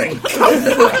on a string.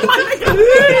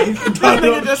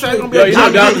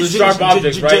 Diamonds is sharp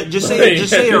objects, right? Just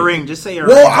say a ring. Just say a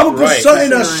ring. Well, I'm gonna put Right. something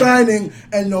that's shining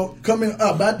and coming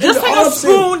up. Just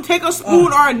take a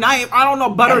spoon or a knife. I don't know,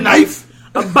 butter A knife.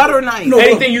 A butter knife. No.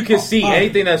 Anything you can see,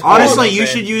 anything that's Honestly, cold, you I'm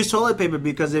should saying. use toilet paper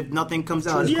because if nothing comes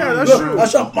out, it's clean. that's true.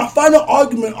 That's my final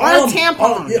argument. Or a tampon.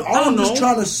 All I I'm don't just know.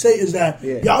 trying to say is that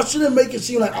Yeah. y'all shouldn't make it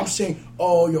seem like I'm saying,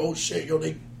 oh shit,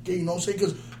 they gay, you know what I'm saying?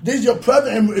 Because this is your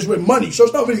preference is with money, so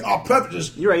it's not really our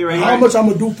preferences. You're right. How much I'm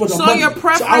gonna do for the So money? your So I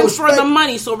preference for the respect-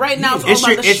 money. So right now it's all It's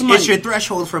about your the it's shmoney. your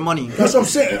threshold for money. That's what I'm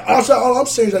saying. All I'm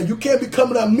saying is that you can't be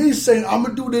coming at me saying I'm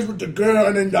gonna do this with the girl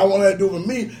and then I want her to do it with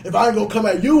me. If I ain't gonna come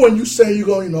at you when you say you're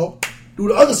gonna, do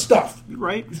the other stuff. You're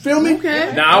right. You feel me?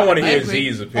 Okay. Nah, I want to hear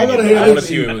Z's opinion. I gotta hear I want to his.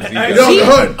 see what Z's. Yo, got. the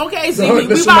hood. Okay, The Z, hood. we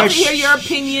Listen, about my to hear your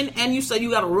opinion, and you said you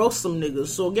gotta roast some niggas.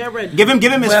 So get ready. Give him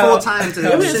his full time to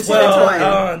since he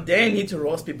retired. They need to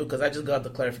roast people because I just got the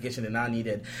clarification that I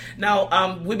needed.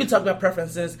 Now, we've been talking about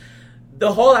preferences.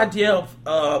 The whole idea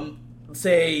of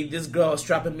say this girl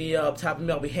strapping me up, tapping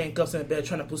me up with handcuffs in bed,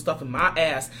 trying to put stuff in my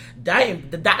ass. That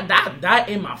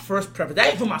ain't my first preference. That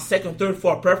ain't for my second, third,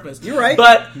 fourth preference. You're right.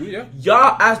 But Yeah.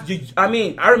 y'all asked you. I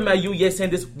mean, I remember you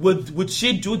saying this. Would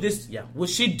she do this? Yeah. Would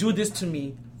she do this to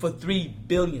me for $3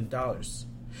 billion?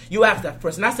 You asked that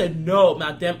first, and I said no,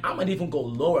 madam. I'm gonna even go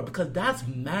lower because that's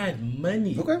mad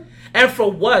money. Okay. And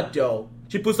for what, yo?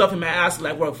 She puts stuff in my ass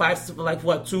like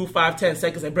 2, 5, 10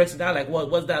 seconds and breaks it down. Like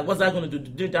what's that? What's that gonna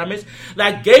do damage?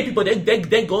 Like gay people,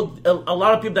 they go. A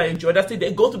lot of people that enjoy that thing,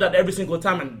 they go through that every single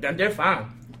time, and they're fine.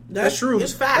 That's true.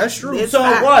 It's fact. That's true. It's So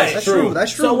fact. what? That's true.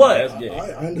 That's true. So what? That's gay.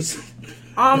 I understand.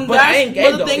 But I ain't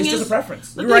gay the though. thing It's is, just a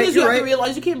preference. The You're thing right, is, you you're have to right.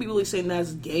 realize you can't be really saying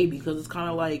that's gay because it's kind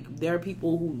of like there are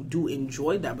people who do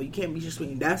enjoy that, but you can't be just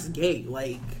saying that's gay.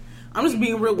 Like I'm just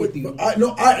being real with you. I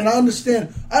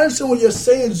understand. I understand what you're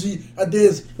saying, Z.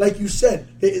 There's, like you said,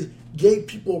 there is gay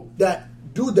people that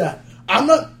do that. I'm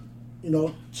not, I'm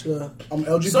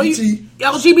LGBT. So you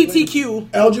LGBTQ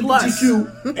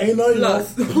LGBTQ ain't no,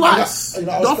 Plus.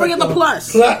 Don't forget the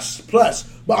plus. Plus.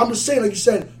 But I'm just saying, like you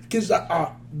said, kids that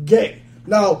are gay.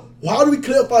 Now, how do we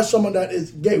clarify someone that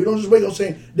is gay? We don't just wake up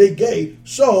saying they gay.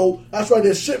 So that's why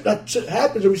that shit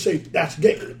happens and we say that's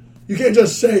gay. You can't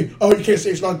just say, you can't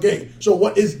say it's not gay. So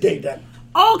what is gay then?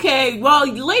 Okay, well,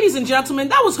 ladies and gentlemen,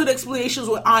 that was Hood Explanations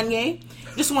with Anye.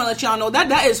 Just want to let y'all know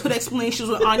that is Hood Explanations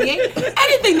with Anye.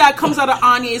 Anything that comes out of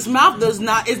Anye's mouth is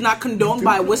not condoned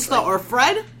by Whistler or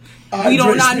Fred. We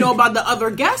do not know about the other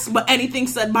guests, but anything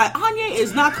said by Anye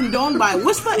is not condoned by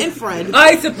Whistler and Fred.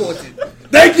 I support it.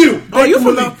 Thank you. You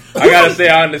from the? I gotta say,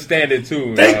 I understand it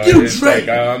too. Thank you, It's Trey. like,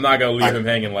 I'm not gonna leave him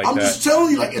hanging like I'm that. just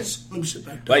telling you, like, let me sit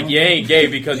back down. Like, you ain't gay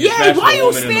because you Yeah, smashed why a you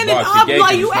woman in the standing box. up You're gay like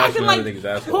 'cause you smashed acting another like? nigga's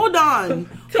asshole. Hold on.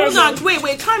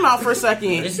 Wait, time out for a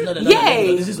second. This is no,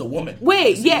 Yay. this is a woman.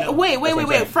 Wait, This is a wait,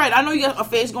 male. Fred. I know you got a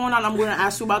face going on. I'm going to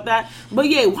ask you about that. But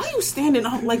yeah, why you standing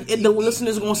up like the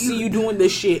listeners going to see you doing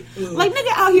this shit? Like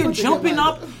nigga out here jumping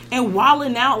up and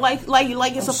wilding out like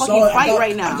it's a fucking fight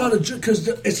right now. I gotta because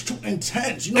it's too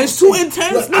intense. You know It's what I'm too saying?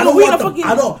 intense? Look, I Nigga, don't we want the fucking-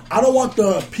 I don't want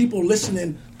the people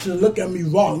listening to look at me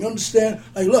wrong. You understand?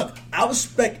 Like, look, I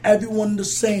respect everyone the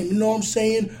same. You know what I'm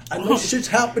saying? I know shit's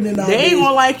happening nowadays. They ain't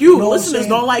gonna like you. know what I'm Listeners saying?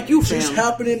 don't like you, Shit's fam.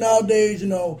 happening nowadays, you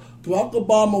know. Barack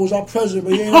Obama was our president,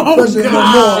 but he ain't our president no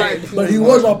more. But he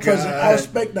was our president. I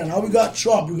respect that. Now we got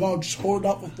Trump. We're going to just hold it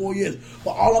out for 4 years.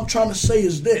 But all I'm trying to say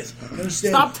is this. You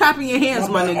understand? Stop tapping your hands,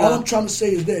 my nigga. All I'm trying to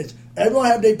say is this. Everyone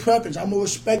have their preference. I'm going to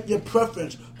respect your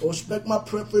preference. But respect my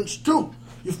preference too.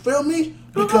 You feel me?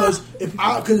 Because if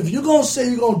you're gonna say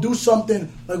you're gonna do something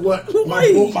like what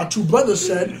my two brothers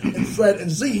said, and Fred and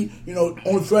Z, you know,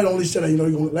 Fred only said that, you know,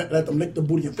 you're gonna let them lick the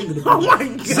booty and finger the booty. Oh my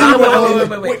God!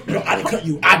 Z wait, no, I didn't cut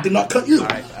you. I did not cut you.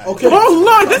 Okay. Oh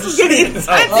Lord, this is getting intense.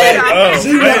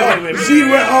 Z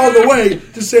went all the way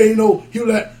to say, you know, he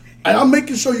let. And I'm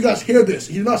making sure you guys hear this.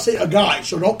 He did not say a guy,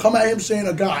 so don't come at him saying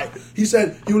a guy. He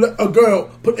said you let a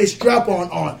girl put a strap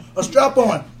on. A strap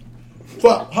on.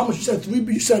 For how much? You said 3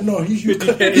 B. You said no. He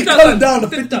cut it down to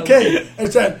 50K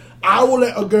and said, I will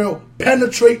let a girl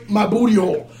penetrate my booty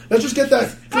hole. Let's just get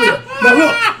that clear. Now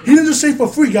look, he didn't just say for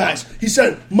free, guys. He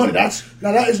said money. That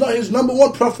is not his number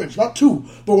one preference, not two.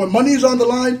 But when money is on the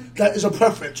line, that is a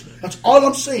preference. That's all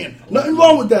I'm saying. Nothing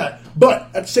wrong with that. But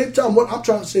at the same time, what I'm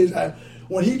trying to say is that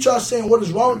when he tries saying what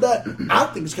is wrong with that, I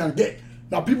think it's kind of gay.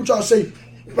 Now people try to say.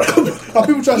 People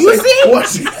trying to You say, see?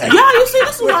 what's Yeah, you see,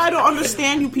 this is why I don't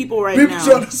understand you people right people now.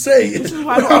 trying to say. This is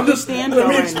why I don't understand Let y'all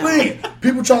me right explain.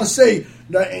 People trying to say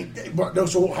that ain't gay. But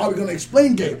so how are we going to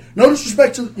explain gay? No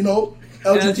disrespect to, you know,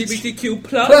 LGBTQ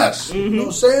plus. plus. You know what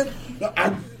I'm saying? No,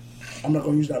 I'm not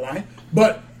going to use that line.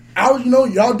 But, you know,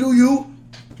 y'all do you.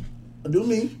 I do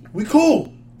me. We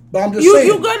cool. But I'm just saying.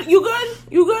 You good?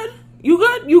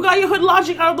 You got your hood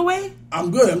logic out of the way?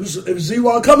 I'm good. If Z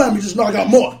want to come at me, just know I got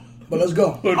more. But let's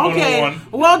go. Hood Okay.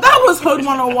 101. Well, that was Hood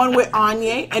 101 with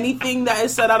Anye. Anything that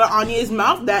is said out of Anye's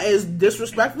mouth that is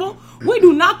disrespectful, we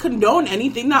do not condone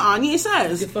anything that Anye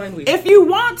says. Define we. If you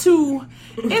want to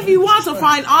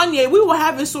find Anye, we will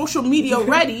have his social media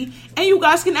ready, and you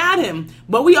guys can add him.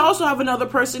 But we also have another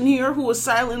person here who is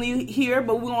silently here,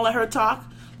 but we won't let her talk.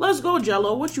 Let's go,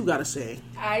 Jello. What you gotta say?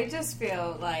 I just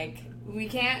feel like we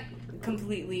can't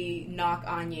completely knock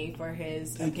Anye for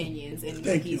his opinions and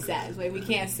what he says. Like, we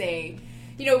can't say,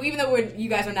 you know, even though you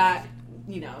guys are not,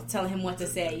 you know, telling him what to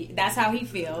say, that's how he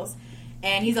feels.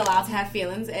 And he's allowed to have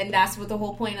feelings, and that's what the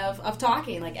whole point of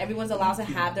talking. Like, everyone's allowed to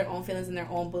have their own feelings and their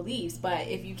own beliefs, but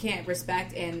if you can't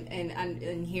respect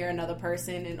and hear another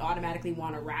person and automatically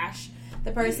want to rash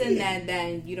the person,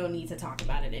 then you don't need to talk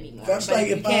about it anymore. That's but like if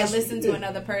you if can't listen to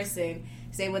another person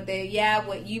say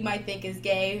what you might think is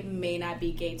gay may not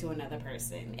be gay to another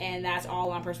person, and that's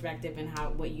all on perspective and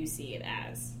what you see it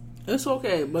as. It's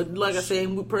okay, but like I say,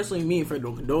 personally, me and Fred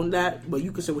don't condone that. But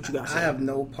you can say what you got to say. I have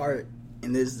no part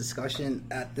in this discussion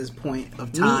at this point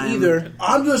of time. Me either.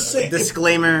 I'm just saying.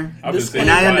 Disclaimer. I've been saying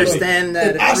And I why. understand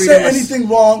that If I freedom said is- anything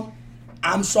wrong,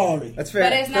 I'm sorry. That's fair.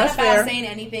 But it's not That's about fair. saying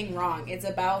anything wrong. It's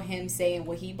about him saying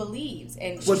what he believes,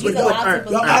 and But he's y'all- allowed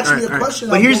to y'all believe. asked me a question.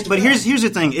 But I'm here's going to here's the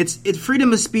thing. It's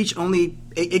freedom of speech only.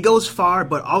 It goes far,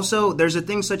 but also there's a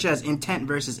thing such as intent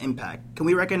versus impact. Can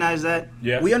we recognize that?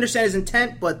 Yeah. We understand his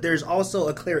intent, but there's also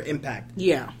a clear impact.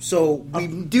 Yeah. So we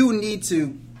do need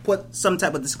to put some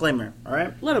type of disclaimer. All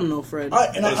right. Let him know, Fred. All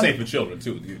right, and It's I, safe for children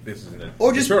too. This is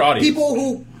Or just for audience. people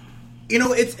who, you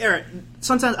know, it's Eric.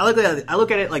 Sometimes I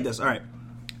look at it like this. All right,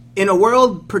 in a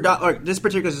world, or this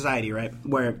particular society, right,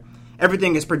 where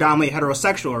everything is predominantly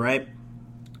heterosexual, right?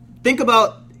 Think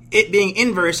about it being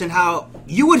inverse and how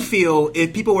you would feel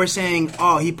if people were saying,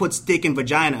 "Oh, he puts dick in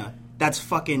vagina." That's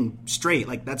fucking straight.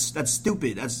 Like that's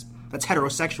stupid. That's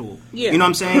heterosexual. Yeah. You know what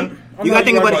I'm saying? I'm You not gotta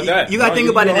think worried about it. about that. You gotta No, think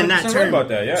you're about it in that 100% term. about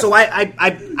that, yeah. So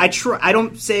I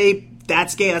don't say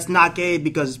that's gay, that's not gay,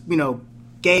 because, you know,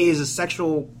 gay is a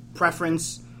sexual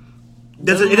preference. It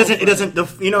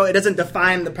doesn't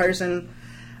define the person.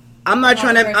 I'm not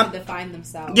trying the person to. define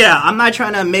themselves. I'm not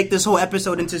trying to make this whole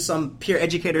episode into some peer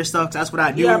educator stuff. That's what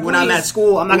I do when I'm please. at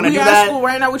school. I'm not When gonna we do at that. School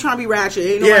right now, we're trying to be ratchet.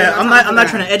 Ain't Yeah, nobody I'm got time not for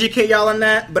trying that. to educate y'all on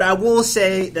that, but I will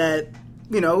say that,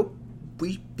 you know,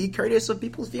 we be courteous of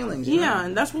people's feelings. You know? Yeah,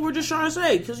 and that's what we're just trying to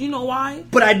say. Because you know why?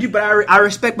 But I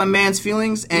respect my man's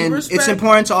feelings, and it's respect-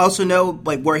 important to also know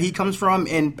like where he comes from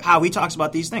and how he talks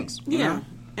about these things. you Yeah. know?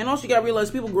 And also, you gotta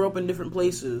realize people grow up in different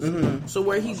places. Mm-hmm. So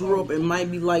where he grew up, it might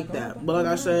be like that. But like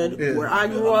I said, where I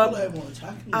grew up,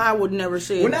 I would never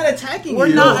say We're not attacking We're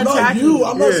you. not no, attacking you.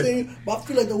 I'm not Yeah. saying, but I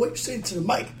feel like the way you say it to the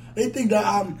mic, they think that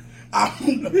I'm they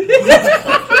think that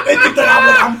they think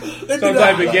Some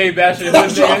that type of gay bashing.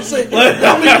 That's what I'm saying.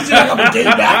 Y'all making it seem like I'm a gay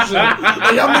basher.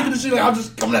 Like, y'all making it seem like I'm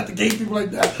just coming at the gay people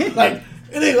like that. Like,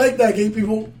 it ain't like that, gay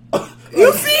people.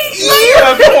 You see?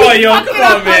 Come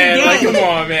on, man. Like, come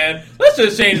on, man. Let's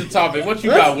just change the topic. What you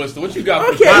got, Wister? What you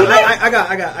got? Okay,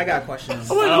 I got questions.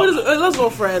 What is it? Let's go,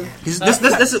 Fred. This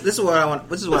is what I want.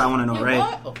 This is what I want to know,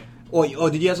 right? Oh,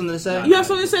 did you have something to say? You have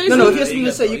something to say? No. If you have something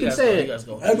to say, you can say it.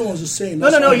 Everyone's just saying. No.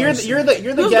 You're the Let's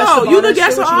guest. go. Of You honor. the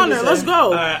guest Say of what you honor. need to Let's say.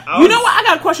 go. Right, You know what? I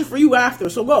got a question for you after.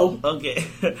 So go. Okay,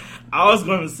 I was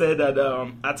going to say that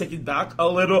I take it back a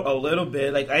little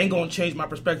bit. Like I ain't going to change my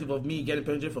perspective of me getting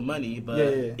penetrated for money, but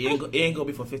it ain't going to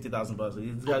be for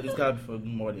 $50,000. It's got to be for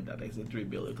more than that. Like say $3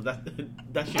 billion, because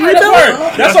that shit. That's word.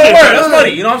 That's all word. That's money.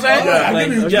 You know what I'm saying? I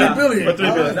give you $3 billion. For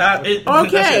 $3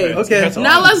 billion. Okay.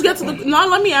 Now let's get to the. Now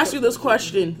let me ask you this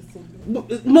question.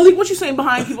 Malik, what you saying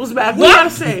behind people's back? What you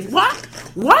gotta say?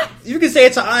 What? You can say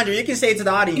it to Andre. You can say it to the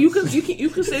audience. You can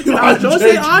say it to the audience. Don't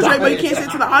say Andre, but you can't say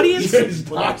it to the audience.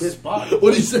 What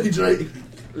do you say, Drake?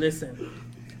 Listen,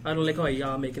 I don't like how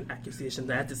y'all making accusations.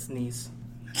 I had to sneeze.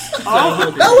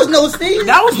 That was no sneeze.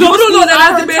 That was No, I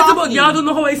that's heard debatable. talking. Y'all don't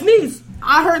know how I sneeze.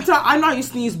 I heard. I know you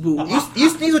sneeze, boo. You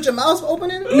sneeze with your mouth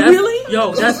opening? Really?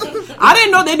 Yo, that's I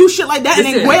didn't know they do shit like that in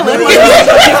Listen. Anguilla.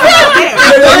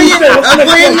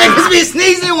 Anguillan niggas be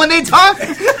sneezing when they talk.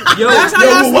 yo. That's how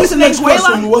y'all What's the sneeze in next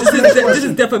question? Anguilla. What's the next This is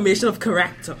question? defamation of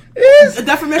character, A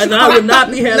defamation. and I would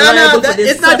not be held liable for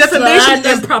this. It's not defamation. slander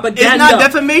and propaganda. It's not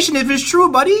defamation if it's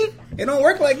true, buddy. It don't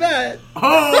work like that.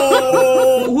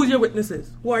 Who's your witnesses?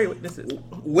 Who are your witnesses?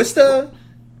 Wister,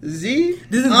 Z.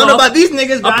 This is I don't know Bob. about these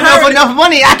niggas, but I Apparently- have enough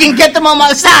money. I can get them on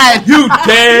my side. You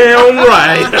damn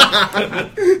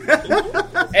right.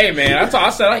 Hey man, I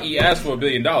said I eat ass for $1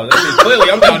 billion. I mean,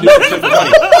 clearly I'm down to do some shit for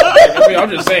money. I mean, I'm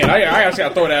just saying. I actually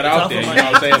gotta throw that out there. You know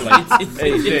what I'm saying? Like,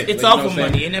 It's all for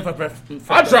money. It never.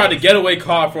 I tried a getaway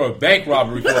car for a bank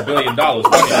robbery for $1 billion. I'll do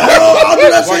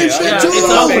that same shit too. It's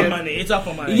all for money. It's all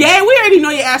for money. Yeah, we already know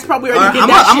your ass probably already did I'm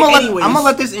that shit gonna anyways.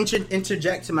 let this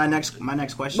interject to my next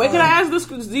question. Wait, can I ask this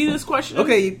question?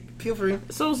 Okay, feel free.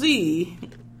 So Z,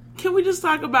 can we just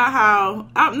talk about how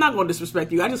I'm not going to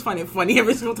disrespect you? I just find it funny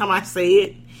every single time I say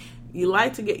it. You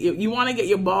like to get you want to get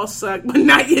your balls sucked, but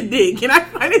not your dick, and I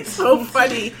find it so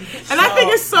funny. And I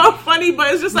think it's so funny,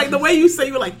 but it's just like the way you say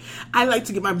you're like, I like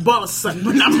to get my balls sucked,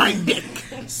 but not my dick.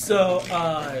 So,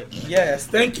 yes,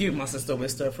 thank you, my sister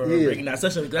Wister, for bringing that.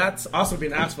 Especially that's also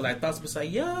been asked for. Like, thoughts was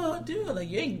like, yo, dude, like,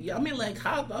 you ain't. I mean, like,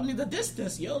 how? I mean, the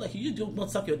distance, yo, like, you don't want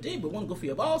to suck your dick, but want to go for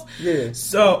your balls. Yeah.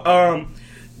 So,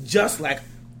 just like,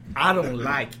 I don't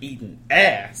like eating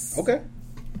ass. Okay.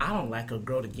 I don't like a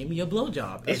girl to give me a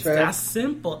blowjob. It's fair. that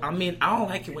simple. I mean, I don't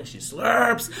like it when she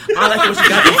slurps. I don't like it when she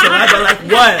got the saliva. Like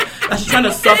what? Like she's trying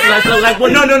to soften. Like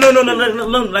what? No.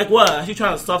 Like what? She's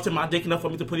trying to soften my dick enough for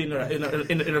me to put it in her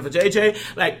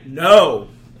vajayjay. Like no.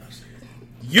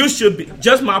 You should be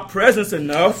just my presence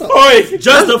enough.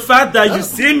 Just the fact that you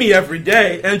see me every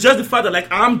day, and just the fact that like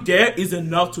I'm there is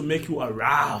enough to make you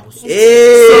aroused.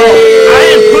 Hey. So I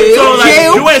ain't put so like Okay,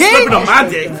 you ain't okay. slipping on my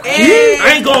dick.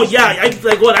 I ain't going I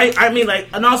like what I mean like,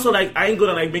 and also like I ain't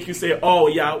gonna like make you say, oh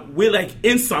yeah, we're like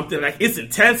in something like it's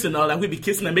intense and all, like we be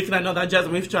kissing and making another jazz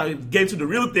and we try to get into the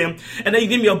real thing, and then you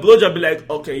give me a blowjob, be like,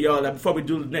 okay, yo, like before we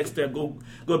do the next step, go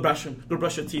brush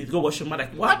your teeth, go wash your mouth.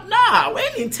 Like what? Nah, we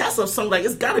ain't intense or something. Like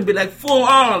it's gotta be like full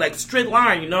on, like straight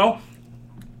line, you know.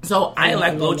 So I ain't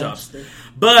like blowjobs,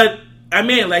 but I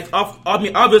mean, like,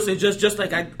 obviously, just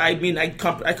like I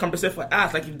compensate for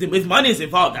ass. Like, if money is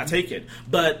involved, I take it.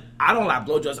 But I don't like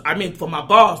blowjobs. I mean, for my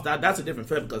balls, that's a different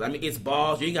thing because I mean, it's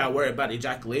balls. You ain't gotta worry about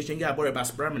ejaculation. You ain't gotta worry about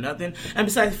sperm or nothing. And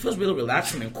besides, it feels really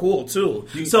relaxing and cool too.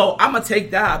 So I'm gonna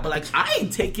take that. But like, I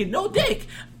ain't taking no dick.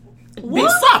 Be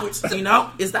soft, you know?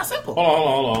 It's that simple.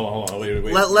 Hold on. Wait.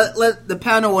 Let the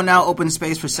panel will now open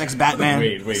space for Sex Batman.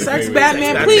 Wait. Sex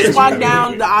Batman, please walk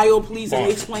down the aisle, please, and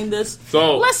explain this.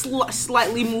 So let's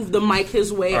slightly move the mic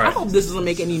his way. All right. I hope this doesn't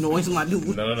make any noise when I do.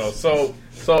 No. So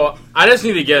I just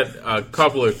need to get a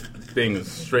couple of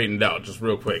things straightened out, just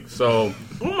real quick. So,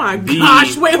 oh my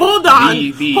gosh! Wait, hold on.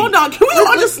 Hold on. Can we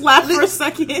all just laugh for a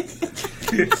second?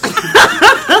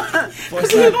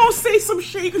 Because we're gonna say some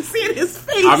shit and see it in his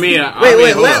face. I mean,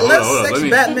 Wait. hold on, Let hold on. Sex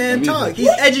Let Batman me- talk. He's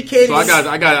educated. So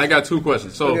I got 2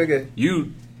 questions. So Okay.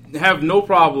 you have no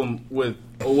problem with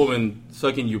a woman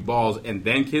sucking your balls and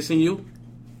then kissing you?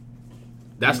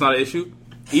 That's not an issue?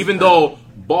 Even though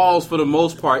balls, for the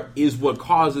most part, is what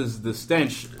causes the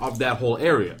stench of that whole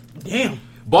area. Damn.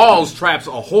 Balls traps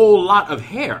a whole lot of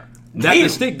hair that the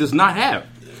stick does not have.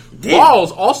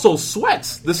 balls also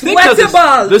sweats. The stick Sweaty doesn't.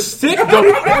 balls. The stick,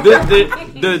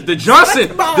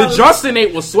 the Johnson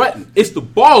ain't was sweating. It's the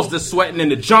balls that's sweating,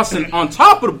 and the Johnson on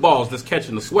top of the balls that's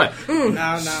catching the sweat. No.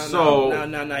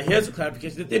 Here's the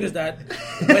clarification. The thing is that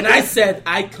when I said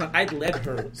I'd let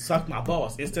her suck my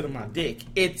balls instead of my dick,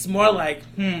 it's more like,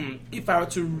 if I were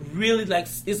to really like,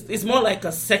 it's more like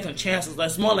a second chance.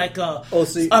 It's more like a,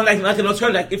 like an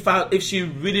alternative. Like if she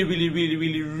really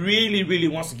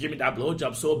wants to give me that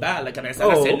blowjob so bad, like, and I said,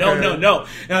 no, and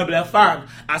I'll be like, fine.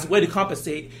 As a way to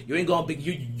compensate, you ain't gonna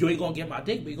get my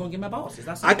dick, but you're gonna get my balls. Is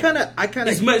that I kind of.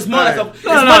 It's more like a.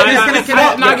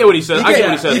 I get what he said. I get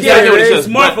what he said. It's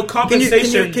more of a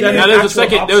compensation. Now there's a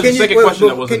second question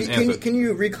that wasn't answered. Can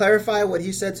you re-clarify what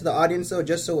he said to the audience, though,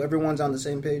 just so everyone's on the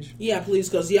same page? Yeah, please,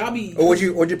 because y'all be. Or would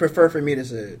you prefer for me to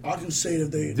say it? I can say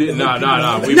that they. No.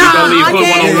 We gonna leave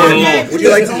one-on-one alone. Would you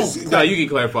like to? No, you can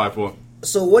clarify for him.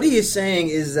 So what he is saying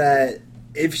is that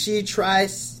if she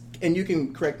tries, and you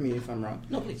can correct me if I'm wrong.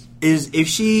 No, please. If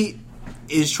she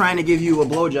is trying to give you a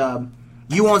blowjob,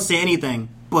 you won't say anything,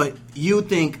 but you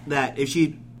think that if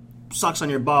she sucks on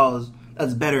your balls,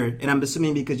 that's better. And I'm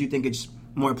assuming because you think it's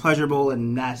more pleasurable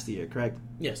and nastier, correct?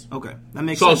 Yes. Okay, that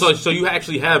makes sense. So you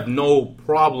actually have no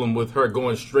problem with her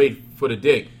going straight for the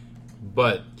dick,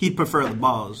 but he'd prefer the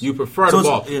balls. You prefer the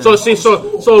balls. Yeah.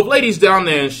 So if ladies down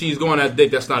there and she's going at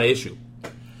dick, that's not an issue.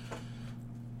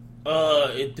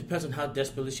 It depends on how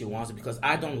desperately she wants it, because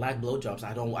I don't like blowjobs.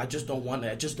 I just don't want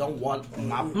it. I just don't want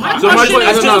my.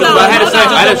 I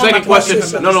had a second question.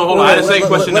 No, hold on. I had a second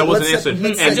question that wasn't answered.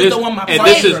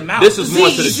 This is more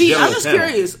to the general I'm just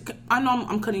curious. I know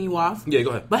I'm cutting you off. Yeah,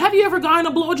 go ahead. But have you ever gotten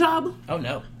a blowjob? Oh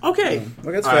no. Okay.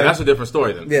 Well, that's all right, that's a different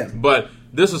story then. Yeah. But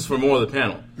this is for more of the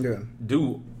panel. Yeah.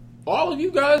 Do all of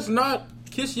you guys not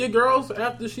kiss your girls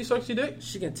after she sucks your dick?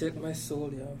 She can take my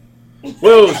soul, yo.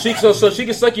 Well, so she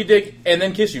can suck your dick and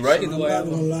then kiss you, right?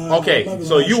 Okay,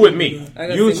 so you with me.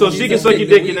 So she can suck your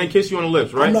dick and then kiss you on the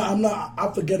lips, right? I'm not.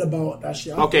 I forget about that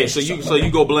shit. Okay, so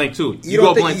you go blank too. You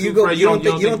go blank too, Fred. You don't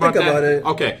think about that.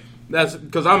 Okay, that's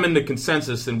because I'm in the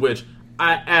consensus in which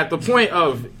at the point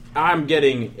of I'm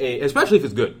getting especially if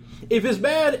it's good. If it's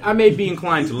bad, I may be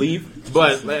inclined to leave.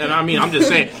 But I'm just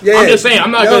saying.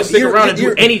 I'm not going to stick around and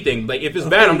do anything. Like if it's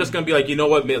bad, I'm just going to be like, you know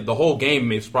what? The whole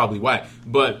game is probably whack.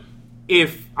 But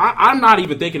if I'm not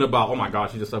even thinking about, oh my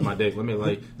gosh, she just sucked my dick. Let me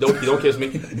don't kiss me.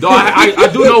 Though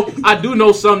I do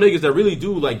know some niggas that really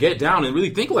do like get down and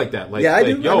really think like that. Like, I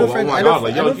do. Yo, oh my god,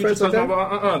 like yo, you just touched my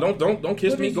ball. Don't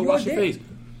kiss me. Go wash your face.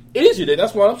 It is your dick.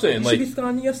 That's what I'm saying. You should be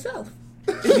scorning yourself.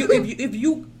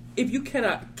 If you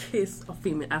cannot kiss a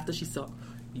female after she sucked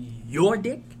your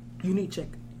dick, you need to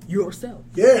check yourself.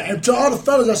 Yeah, and to all the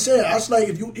fellas, I said, I was like,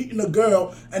 if you eating a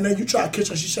girl and then you try to kiss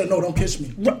her, she said, no, don't kiss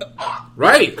me.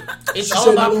 Right. It's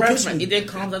all about preference. It didn't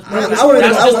come as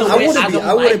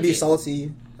I wouldn't be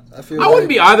salty. I wouldn't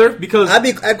be either because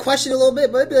I'd question a little bit,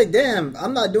 but I'd be like, damn,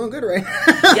 I'm not doing good right now.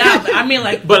 Yeah, I mean,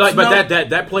 like, but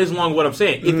that plays along with what I'm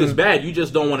saying. If it's bad, you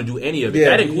just don't want to do any of it.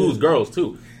 That includes girls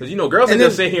too, because girls can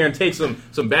just sit here and take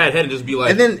some bad head and just be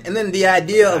like. And then the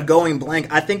idea of going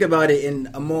blank, I think about it in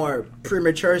a more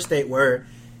premature state where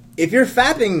if you're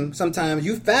fapping, sometimes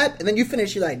you fap and then you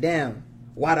finish, you're like, damn,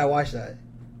 why'd I watch that? You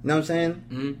know what I'm saying?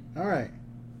 Mm-hmm. All right.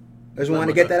 I just want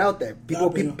to get that out there.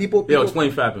 People. Yeah,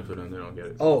 explain fapping for them. They don't get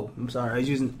it. Oh, I'm sorry. I was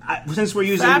using since we're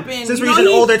using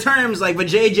older terms like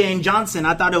JJ and Johnson.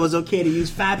 I thought it was okay to use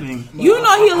fapping. You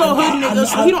know he a little hood nigga,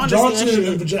 so he don't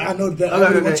understand shit. I know that.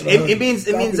 Okay. It means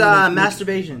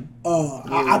masturbation.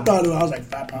 I thought I was like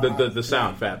fap. The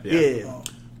sound fap. Yeah.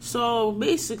 So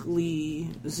basically,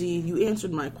 Z, you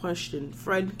answered my question.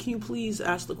 Fred, can you please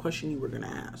ask the question you were going to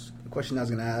ask? The question I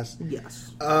was going to ask?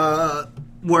 Yes.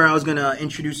 Where I was going to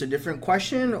introduce a different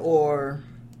question, or?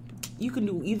 You can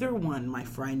do either one, my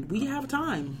friend. We have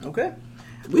time. Okay.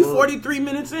 We're 43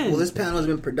 minutes in. Well, this panel has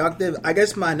been productive. I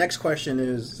guess my next question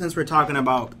is, since we're talking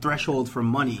about threshold for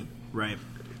money, right?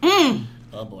 Oh,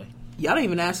 boy. Y'all didn't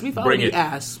even ask me if I would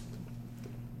ask.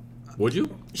 Would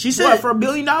you? She said, for $1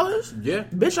 billion? Yeah.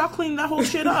 Bitch, I'll clean that whole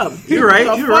shit up. You're right.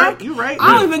 I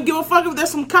don't even give a fuck if there's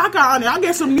some caca on there. I'll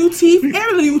get some new teeth and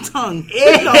a new tongue.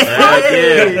 Okay.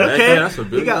 That's $1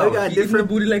 billion. We got different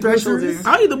booty like groceries.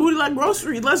 I eat the booty like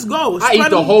groceries. Let's go. I eat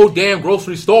the whole damn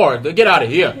grocery store. Get out of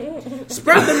here.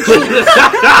 Spread them cheeks.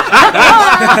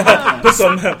 put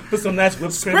some nice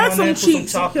whipped cream on there. Put some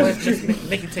chocolate. Just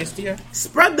make it tastier.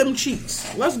 Spread them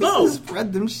cheeks. Let's go.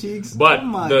 Spread them cheeks. But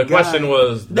the question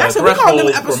was that's what we call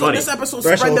them episode. This episode,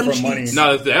 threshold spread them for cheeks.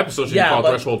 No, the episode should be called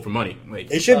Threshold for Money.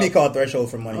 It should be called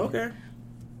Threshold for Money. Okay.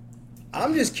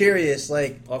 I'm just curious,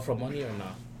 like, or for money or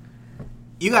not?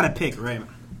 You got to pick, right?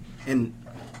 And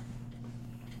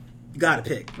You gotta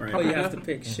pick, right? Oh, you have to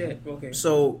pick shit. Okay.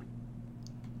 So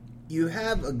you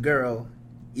have a girl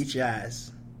eat your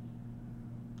ass,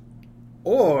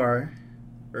 or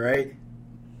right?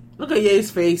 Look at Ye's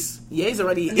face. Ye's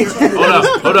already.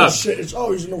 Hold up. Shit, it's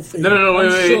always no face. No,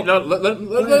 wait. No,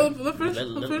 let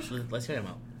finish. Let's hear him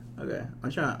out. Okay, I'm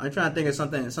trying to think of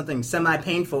something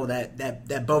semi-painful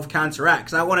that both counteract.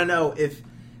 Because I want to know if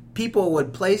people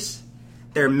would place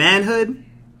their manhood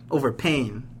over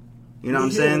pain. You know what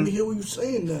I'm saying? Let me hear what you're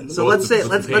saying then. So let's say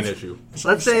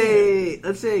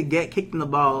get kicked in the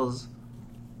balls.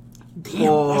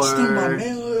 Damn, that's still my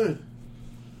manhood.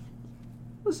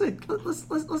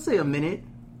 Let's say a minute.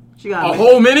 She got a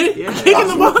whole minute. Yeah. Kicking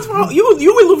the balls, bro. You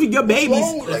will lose your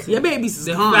babies. Your babies is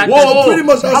gone. Whoa. Pretty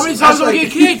much, How many times do I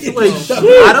get kicked? Like,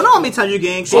 I don't know how many times you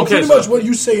getting kicked. So pretty much what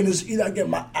you're saying is either I get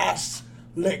my ass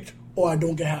licked or I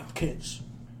don't get half kids.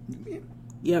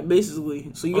 Yeah,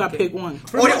 basically. So you gotta pick one.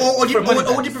 Or would you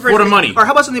prefer For the money. Or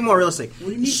how about something more realistic? What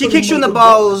do you mean She for the kicks you in the money?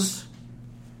 balls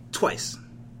twice.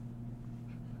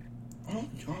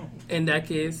 In that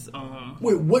case,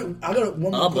 Wait, what? I got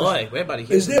one more Oh question. boy, we're about to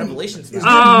hear Is some there revelations is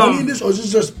now. there money in this, or is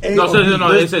this just A? No, or B?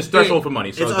 no. It says threshold for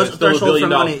money. So It's it's a still threshold $1 billion.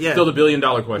 for money, yeah. Still the $1 billion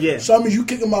question. Yeah. So I mean, you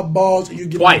kicking my balls and you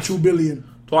give Twice. me $2 billion,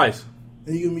 Twice.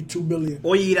 and you give me $2 billion.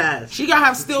 Or you eat ass. She gotta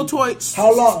have steel toys.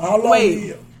 How long?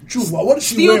 Wait. True. What is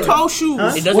she Steel wearing? toe shoes. It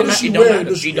What doesn't is she matter. wearing?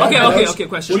 Does she- Okay,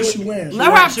 question. What is she wearing?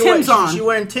 Let her have Tim's on. She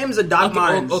wearing Tim's or Doc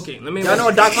Martens. Okay, let me. Y'all know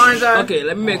what Doc Martens are? Okay,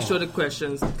 let me make sure the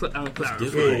questions clarified.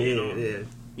 Yeah.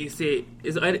 You see,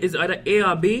 is either A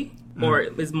or B, or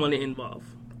is money involved?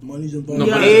 Money's involved. No,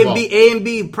 Yeah. money. A and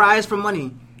B prize for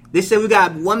money. They said we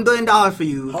got $1 billion for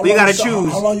you. How We long gotta you-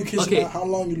 choose. How long you kissing? Okay. How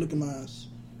long you licking my ass?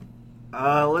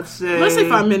 Let's say. Let's say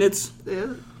 5 minutes.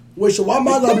 Yeah. Wait, so why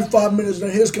mine gotta be 5 minutes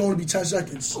and his can only be 10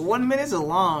 seconds? 1 minute is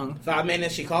long. 5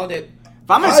 minutes, she called it.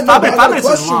 5 minutes. I know, but I got a 5 minutes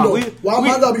is question, long. though. Why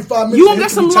mine gotta be 5 minutes? You and gonna his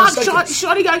get some can be 10 lock, seconds?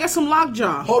 shorty gotta get some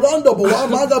lockjaw. Hold on though, but why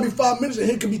mine gotta be 5 minutes and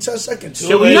his can be 10 seconds?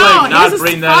 Can we No, not his is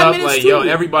bring 5 that up? minutes Like, yo, too.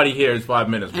 everybody here is 5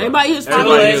 minutes. Bro. Everybody here is 5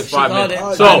 Everybody minutes. here is 5 She called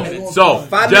minutes. it. So, 5 minutes. so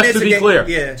 5 just minutes to be again, clear,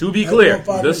 yeah. to be I clear, want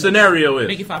 5 the minutes. scenario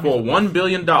Make is it 5 for $1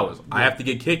 billion, I have to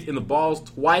get kicked in the balls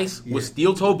twice with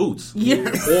steel toe boots,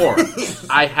 Yes. or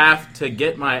I have to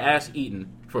get my ass eaten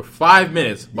for 5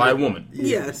 minutes by a woman.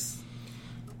 Yes.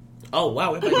 Oh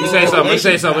wow, we're about to Let me hear say something.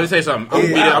 revelations Let me say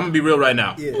something. I'm gonna be real right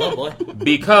now. Yeah. now. Oh boy.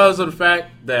 Because of the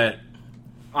fact that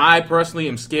I personally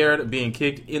am scared of being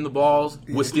kicked in the balls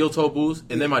with steel toe boots,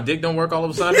 and then my dick don't work all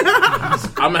of a sudden,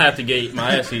 I'm gonna have to get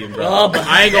my ass eaten, bro. Oh, but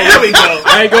I ain't gonna. There we go.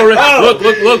 I ain't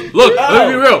gonna. Look.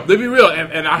 Let me be real.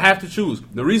 And I have to choose.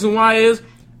 The reason why is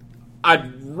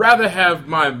I'd rather have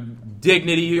my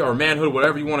dignity or manhood,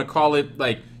 whatever you want to call it,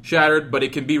 like shattered, but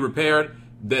it can be repaired,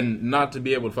 than not to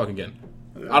be able to fuck again.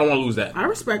 I don't want to lose that. I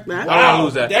respect that. I don't want to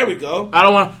lose that. There we go. I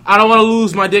don't want to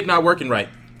lose my dick not working right.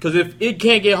 Because if it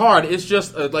can't get hard, it's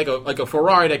just like a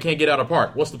Ferrari that can't get out of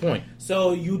park. What's the point?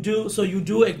 So you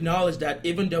do acknowledge that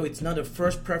even though it's not a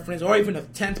first preference or even a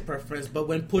 10th preference, but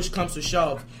when push comes to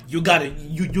shove, you gotta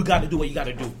do what you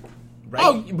gotta do. Right?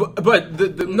 Oh, but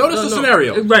notice the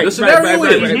scenario. Right, The scenario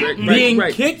right, is right, being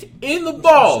right. kicked in the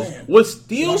balls with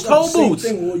steel That's not toe the same boots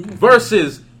thing, well, you-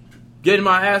 versus getting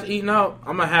my ass eaten out.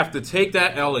 I'm gonna have to take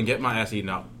that L and get my ass eaten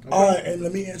out. All right, and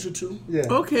let me answer too. Yeah.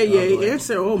 Okay, yeah,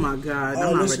 answer. Oh my God,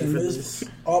 I'm not ready for this.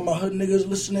 All my hood niggas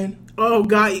listening. Oh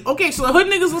God. Okay, so the hood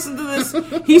niggas listen to this.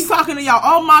 He's talking to y'all.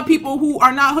 All my people who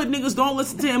are not hood niggas, don't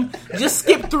listen to him. Just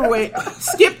skip through it.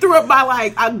 Skip through it by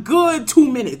like a good 2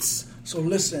 minutes. So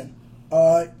listen,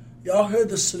 all right, y'all heard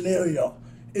the scenario.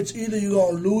 It's either you're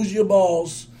gonna lose your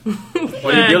balls. Or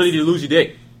the ability to lose your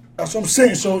dick. That's what I'm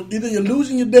saying. So either you're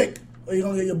losing your dick or you're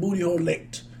gonna get your booty hole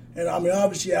licked. And I mean,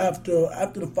 obviously after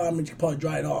the 5 minutes, you probably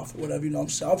dry it off or whatever. You know what I'm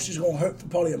saying? Obviously, it's gonna hurt for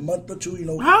probably a month or two. You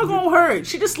know. How it gonna hurt?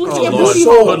 She just licked Oh your Lord, booty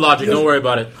so- hole. hood logic. Don't worry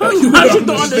about it. Hood logic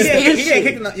don't You understand ain't shit.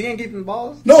 kicking the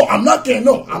balls? No, I'm not getting.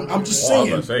 No, I'm just Oh, I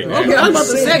saying. was gonna say, Okay, I was about to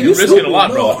say, You're you risking stupid. a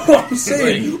lot, bro. No, I'm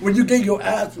saying when you get your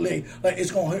ass licked, like it's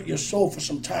gonna hurt your soul for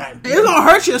some time. It's gonna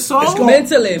hurt your soul. It's gonna-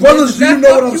 Mentally. brothers, do you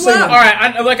know what I'm saying? All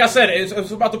right, like I said,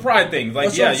 it's about the pride thing. Like,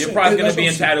 That's yeah, what I'm you're saying. probably Yeah, gonna that's be what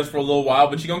in I'm saying. tatters for a little while,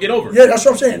 but you're gonna get over it. Yeah, that's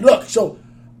what I'm saying. Look, so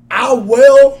I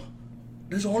will.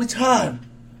 There's only time.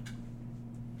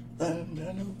 All right.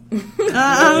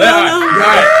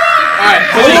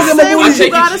 Just say what you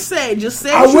take gotta it. say. Just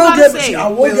say I what you will gotta get. say. I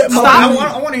will get my.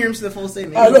 Stop. I want to hear him say the full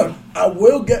statement. All right, look, I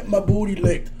will get my booty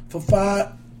licked for 5.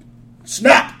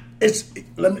 Snap.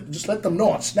 Let them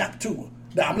know on Snap too.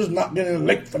 that I'm just not getting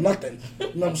licked for nothing. You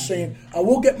know what I'm saying? I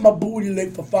will get my booty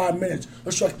licked for 5 minutes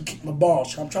just so I can keep my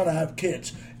balls. I'm trying to have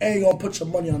kids. And you're going to put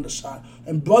some money on the side.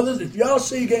 And brothers, if y'all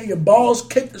see you getting your balls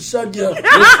kicked instead of your...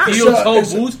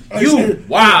 Steel-toe boots? You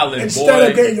wildin', boy. Instead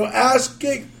of getting your ass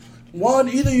kicked, one,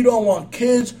 either you don't want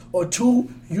kids, or two,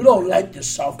 you don't like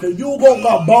yourself. Because if you don't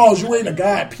got balls, you ain't a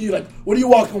guy, P. Like, what are you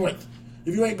walking with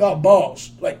if you ain't got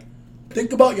balls? Like,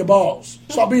 think about your balls.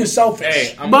 Stop being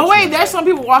selfish. Hey, but wait, there's some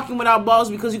people walking without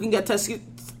balls because you can get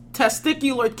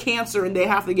testicular cancer and they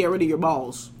have to get rid of your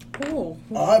balls. Cool.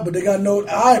 All right, but they got no.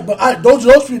 All right, but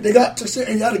those people, they got to sit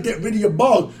and you got to get rid of your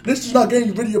balls. This is not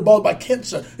getting rid of your balls by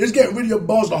cancer. It's getting rid of your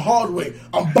balls the hard way.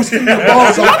 I'm busting your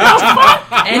balls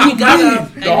off. And you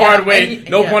got the hard way.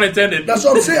 No pun intended. That's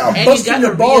what I'm saying. I'm and busting you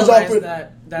your balls off with.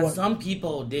 That some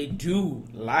people, they do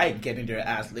like getting their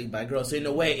ass licked by girls. So in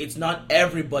a way, it's not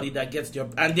everybody that gets their...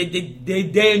 And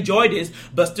they enjoy this,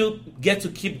 but still get to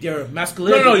keep their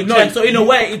masculinity. No. So in a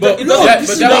way, that wasn't...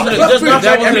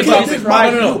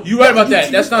 You're right about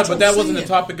that. That's not... But that wasn't the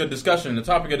topic of discussion. The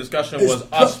topic of discussion was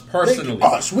us personally.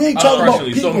 Us. We ain't talking about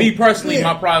people. So me personally,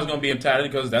 my pride is going to be entitled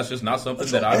because that's just not something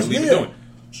that I believe in doing.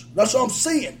 That's what I'm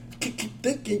saying. Keep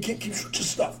thinking. Keep switching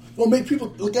stuff. Don't make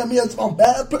people look at me as I'm a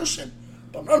bad person.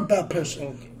 I'm not a bad person.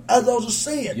 Okay. As I was just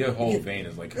saying. Your whole vein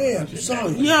is like... Man, I'm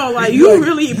sorry. Yo, like, you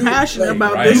really passionate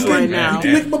about this right now. You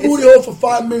can lick my booty hole for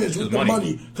 5 minutes with the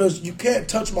money. Because you can't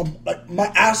touch my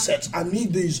assets. I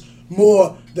need these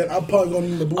more than I'm probably going to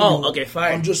need the booty hole. Okay,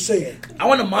 fine. I'm just saying. I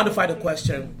want to modify the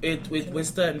question with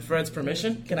Winston and Fred's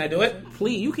permission. Can I do it?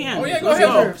 Please, you can. Oh, yeah, go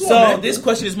ahead. So, this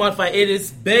question is modified. It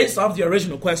is based off the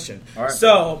original question. All right.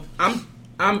 So,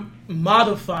 I'm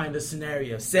modifying the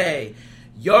scenario. Say,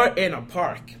 you're in a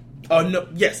park. Oh, no.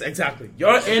 Yes, exactly.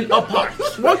 You're in a park.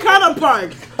 What kind of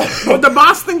park? With the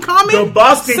Boston Common? The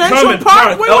Boston Central Common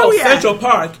Park? Where are we at? Central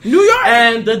Park. New York?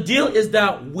 And the deal is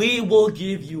that we will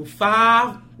give you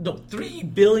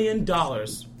 $3 billion.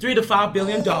 $3 to $5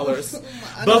 billion.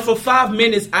 But for 5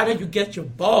 minutes, either you get your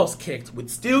balls kicked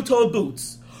with steel-toe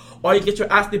boots, or you get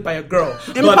your ass licked by a girl.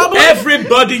 But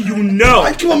everybody you know...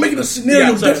 I keep on making the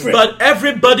scenario different. But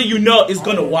everybody you know is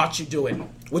going to watch you do it.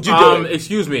 Would you do it?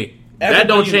 Excuse me. That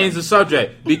don't change the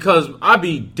subject, because I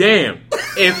be damned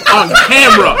if on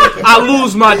camera I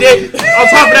lose my dick. On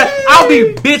top of that, I'll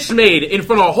be bitch made in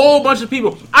front of a whole bunch of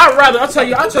people. I'll tell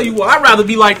you what, I'd rather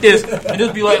be like this and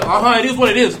just be like, it is what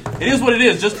it is. It is what it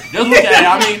is. Just look at it.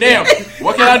 I mean, damn,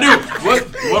 what can I do?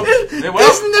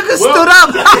 This nigga stood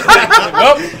up.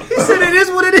 He said it is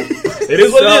what it is. It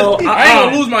is what it is. I ain't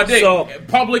gonna lose my dick.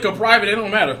 Public or private, it don't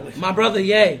matter. My brother,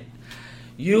 Ye.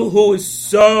 You who is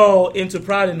so into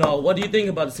pride and all, what do you think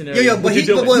about the scenario? But he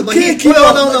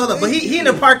in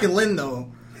the park in Lynn though.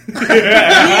 It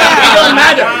don't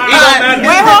matter.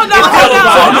 Wait, hold on.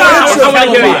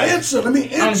 Let me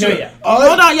answer.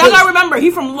 Hold on, y'all gotta remember he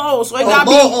from Lowell, so it gotta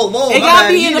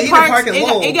be in the parks.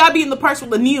 It gotta be in the parks with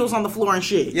the needles on the floor and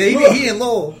shit. Yeah, he in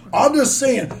Lowell. I'm just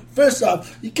saying. First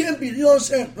off, you can't be. You know what I'm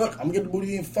saying? Look, I'm gonna get the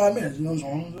booty in 5 minutes. You know what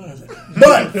I'm saying?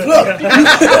 But look,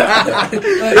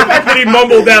 He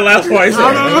mumbled that last part.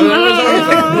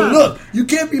 but look, you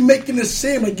can't be making it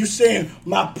seem like you're saying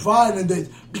my pride in this,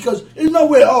 because it's not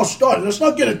where it all started. Let's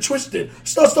not get it twisted.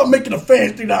 Stop making a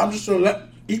fan think that I'm just gonna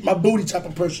eat my booty type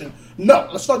of person. No,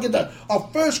 let's not get that. Our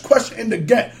first question in the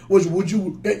get was, would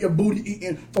you get your booty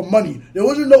eaten for money? There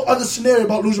wasn't no other scenario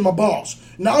about losing my balls.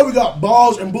 Now we got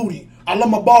balls and booty. I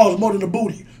love my balls more than the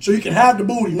booty. So you can have the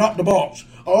booty, not the balls.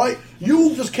 All right?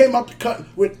 You just came out the cut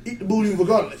with eat the booty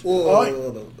regardless. All right?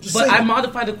 But I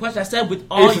modified the question. I said with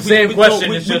all... It's the same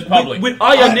question. It's just public. With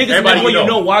all your niggas, everybody you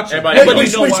know watching.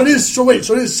 So this is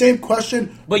the same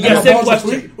question. But yeah, same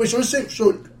question. Wait, so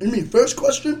you mean first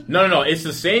question? No. It's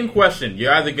the same question.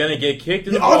 You're either gonna get kicked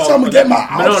in the balls. I'm trying to get my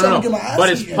ass. But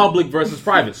it's public versus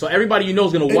private. So everybody you know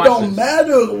is gonna watch. It don't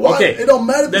matter. Okay. It don't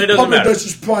matter if it's public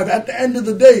versus private. At the end of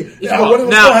the day, now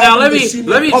let me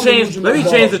change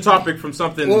the topic from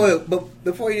something. Wait, but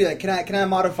before you do that, can I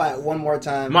modify it one more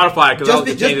time? Modify it, because I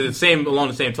was changing the same along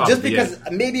the same topic. Just because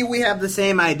maybe we have the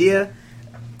same idea.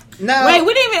 Now, wait,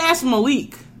 we didn't even ask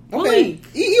Malik. Okay.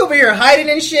 He over here hiding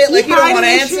and shit, like he don't want to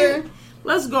answer.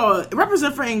 Let's go.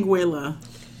 Represent for Anguilla.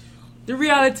 The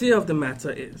reality of the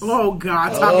matter is... Oh, God.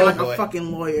 Talking like a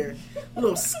fucking lawyer. A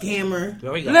little scammer.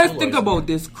 Let's think about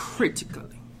this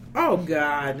critically. Oh,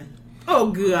 God.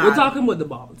 Oh, God. We're talking about the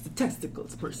balls, the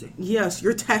testicles, per se. Yes,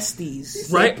 your testes.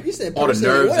 Right? He said all the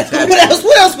nerves.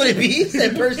 What else would it be? He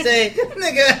said per se.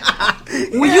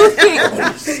 Nigga. When you think...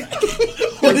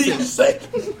 What did you say?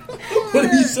 What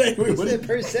did you say? He said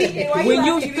per se. When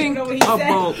you think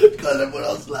about... What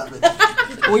else laughing?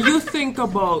 When you think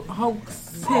about how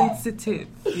sensitive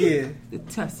Yeah. The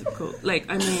testicle. Like,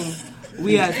 I mean,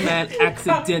 we as men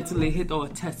accidentally hit our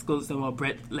testicles and our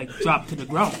breath, like, drop to the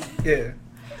ground. Yeah.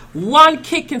 One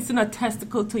kick can send a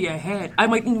testicle to your head. I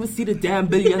might even see the damn $1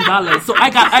 billion. So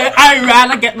I'd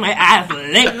rather get my ass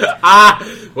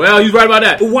licked. Well, you're right about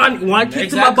that. One kick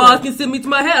to my balls can send me to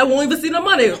my head. I won't even see the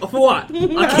money. For what?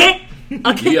 A kick?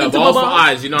 A kick You got into my balls for balls?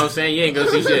 eyes, you know what I'm saying? You ain't gonna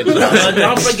see shit.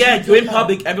 Don't forget, you're in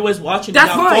public. Everyone's watching.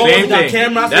 That's You got fine. phones, Same you got thing.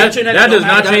 cameras, That internet, does don't not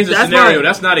matter. change the That's scenario. fine.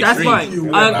 That's not That's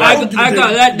extreme. fine. I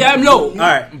got that damn low. All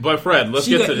right. But Fred, let's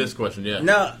She get got- to this question. Yeah.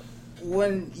 Now,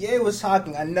 when Ye was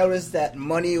talking, I noticed that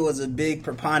money was a big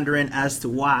preponderant as to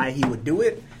why he would do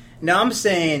it. Now, I'm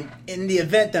saying in the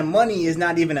event that money is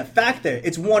not even a factor,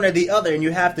 it's one or the other, and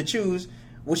you have to choose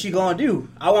what you gonna do.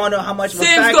 I want to know how much of a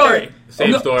Same factor. story.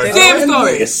 Same story. Same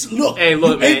story. Look, Hey,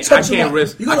 look, you man, ain't touching I can't my-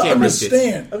 risk- You gotta I can't risk it.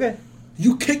 understand. Okay.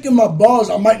 You kicking my balls,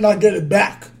 I might not get it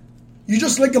back. You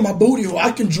just licking my booty hole,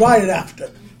 I can dry it after.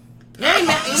 Wait,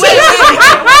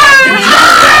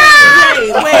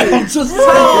 I'm just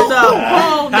hold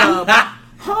up.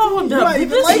 Did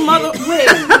this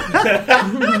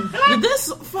did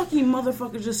this fucking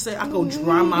motherfucker just say I go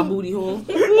dry my booty hole?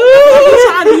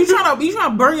 You trying to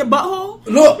burn your butthole?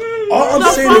 Look, all I'm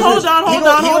No, saying hold is on, this. hold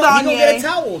on. He gonna get Yeah. a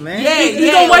towel, man. Yeah,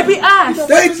 He gonna wipe his ass.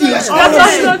 Thank you. That's all That's I'm all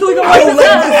saying. you gonna do, he gonna I wipe don't his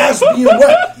like my ass being wet.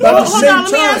 But at the Hold same on,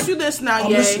 let me time, ask you this now,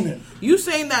 I'm Ye. listening. You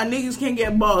saying that niggas can't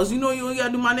get balls. You know what you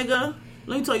gotta do, my nigga?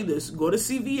 Let me tell you this. Go to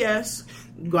CVS,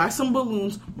 buy some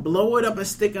balloons, blow it up and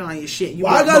stick it on your shit. You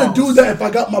Why I got gotta balls. do that if I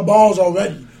got my balls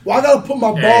already? Why I gotta put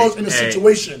my balls in a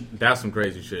situation? That's some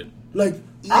crazy shit. Like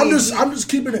I'm just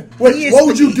keeping it. Wait, what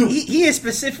would you do? He is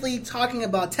specifically talking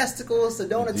about testicles, so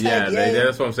don't attack. Yeah, Ye.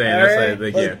 that's what I'm saying. All That's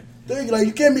right. like, yeah. Like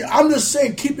you can't be. I'm just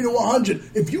saying, keeping it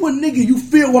 100. If you a nigga, you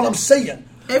feel what I'm saying.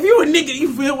 If you a nigga,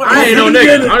 you feel what I ain't no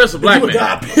nigga. I'm just a black if you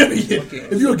man. a guy, period.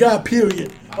 If you a guy,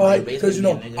 period. All right, because you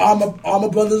know, all my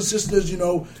brothers and sisters. You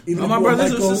know, even All if my you're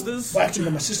brothers and Michael- sisters? Well, actually,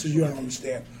 no, my sisters, you don't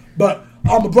understand. But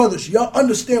all my brothers, y'all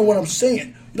understand what I'm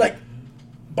saying. Like,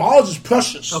 balls is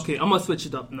precious. Okay, I'm gonna switch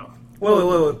it up now.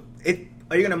 Wait.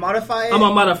 Are you gonna modify it? I'm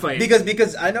gonna modify it.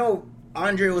 because I know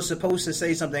Andre was supposed to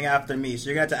say something after me, so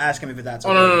you're gonna have to ask him if that's. Oh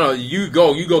okay. no! You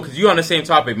go, because you're on the same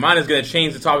topic. Mine is gonna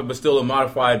change the topic, but still a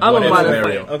modified I'm what if gonna modify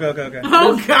scenario. it. Okay.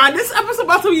 Oh god, this episode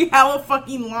about to be hella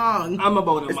fucking long. I'm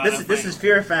about to modify This is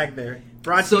Fear Factor,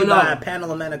 brought to So you no. by a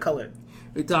panel of men of color.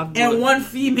 We talked And about one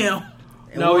female.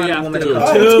 And No, one we have woman two. of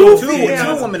color. Two Two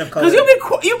females. women of color. Cause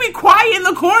you be quiet in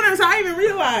the corners. I didn't even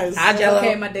realize.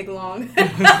 Okay, my dick long.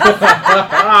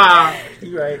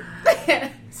 You right.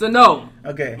 So no,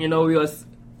 Okay. you know, we was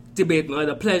debating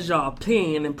the pleasure or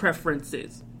pain and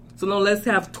preferences. So now let's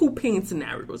have two pain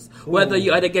scenarios. Whether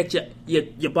you either get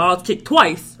your balls kicked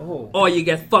twice or you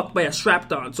get fucked by a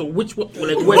strap on. So which one? Like,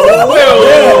 which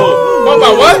Talk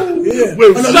about what? Yeah. Wait,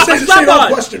 Oh, no, strap- this ain't strap no on.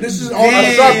 question. This is all.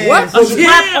 What? a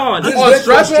strap on. This is Oh, their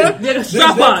strap question. on? Yeah, This is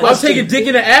strap their on. I'll question. take a dick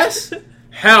in the ass?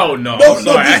 Hell no. No, I'm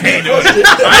sorry. I this is ain't their doing it.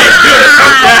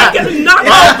 question. Knock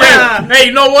Oh, out. hey,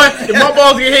 you know what? If my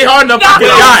balls get hit hard enough, I Wait,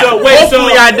 die. so- wait,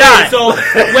 Hopefully so- I die.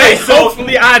 wait, so-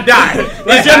 Hopefully I die.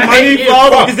 Is there money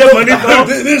involved? Is there money involved?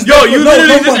 Yo, you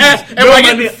literally just money. asked, am I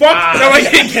getting fucked? Am I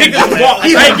getting kicked in the ball? I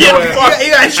ain't getting fucked.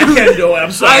 I can't do it. I'm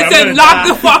sorry. I I'm said gonna knock die.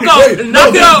 the fuck out. Wait,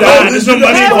 Knock it out. no, this is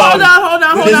money Hey, involved. hold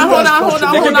on.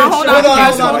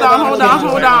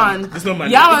 There's no money.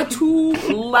 Y'all are too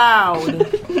loud.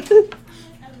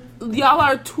 Y'all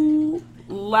are too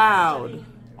loud.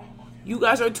 You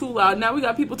guys are too loud. Now we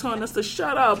got people telling us to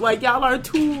shut up. Like y'all are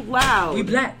too loud. We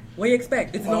black. What do you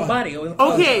expect? It's nobody.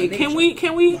 Okay, can we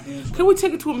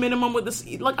take it to a minimum with this?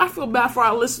 Like I feel bad for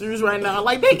our listeners right now.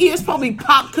 Like their ears probably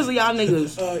popped because of y'all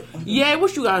niggas. Yeah,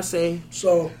 what you gotta say?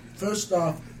 So first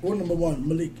off, rule number one,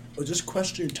 Malik, was this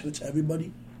question intended to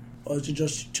everybody, or is it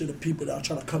just to the people that are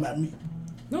trying to come at me?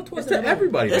 No, It's to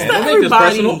everybody, It's man. to Don't make this everybody.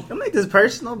 personal. Don't make this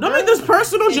personal. Don't make this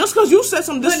personal just because you said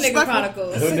some Hood Nigga disrespectful.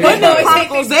 Chronicles. Hood They Nigga always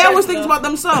Chronicles. take They always things think about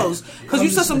themselves. Because you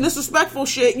said some disrespectful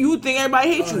shit, you would think everybody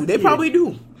hates you. They probably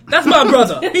do. That's my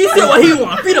brother. He said what he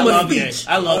wants. Freedom of speech.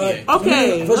 I love you.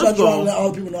 Okay, First, I let's just want to go. let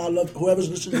all people know I love whoever's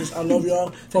listening to this. I love y'all.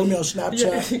 Follow me on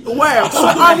Snapchat. Where?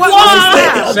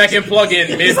 What? Second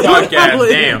plug-in mid-podcast.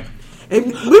 Damn.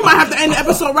 We might have to end the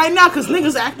episode right now because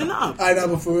niggas acting up. I know,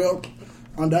 but for real,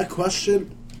 on that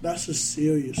question, that's a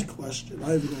serious question.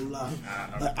 I ain't even gonna lie.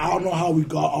 Like, I don't know how we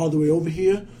got all the way over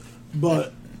here,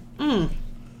 but damn.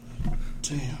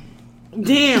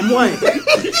 Damn, what?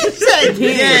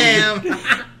 Damn.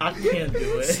 I can't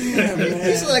do it. Damn, man.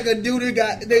 This is like a dude who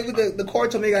got the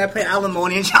court told me he got to pay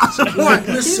alimony and child support.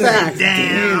 Listen,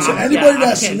 damn. So anybody I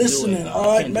that's can't do listening, it.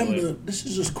 all right, Can't do remember, this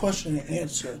is just question and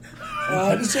answer.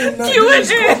 This ain't nothing. Q&A.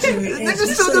 This is question and Niggas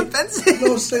answer. so Say- defensive. You know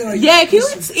what I'm saying? Like, Yeah, can you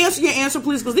listen, answer your answer,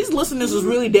 please? Because these listeners is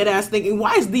really dead ass thinking,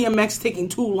 why is DMX taking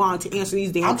too long to answer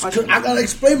these damn questions? I gotta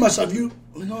explain myself. You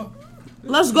know.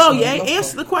 Let's go, yeah. Let's go.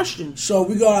 Answer the question. So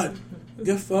we got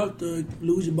get fucked or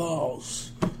lose your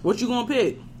balls. What you gonna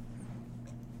pick?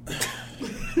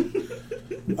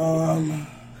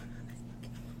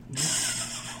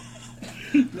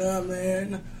 Nah,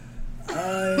 man.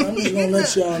 I'm just gonna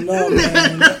let y'all know,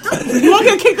 man. You wanna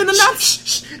get kicked in the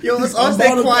nuts? Yo, let's all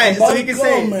stay quiet so he can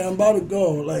say. Man, I'm about to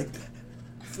go. Like,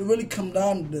 if it really come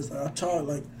down to this, I tell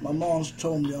like my mom's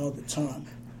told me all the time.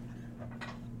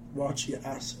 Watch your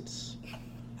assets.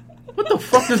 What the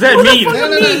fuck does that mean? No.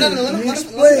 Let me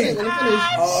explain. Let me finish.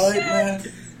 All right, man.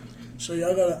 So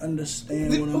y'all gotta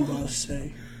understand what I'm about to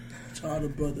say to all the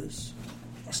brothers.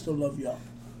 I still love y'all,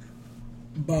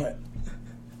 but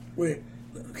wait.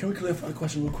 Can we clarify the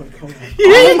question real quick? Hold on. He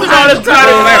took all this time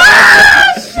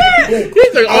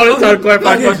to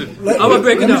clarify the question. Let I'ma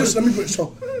break it me down. Let me put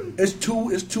so. It's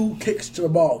two kicks to the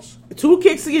balls. 2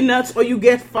 kicks to your nuts, or you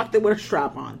get fucked with a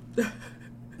strap on.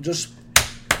 Just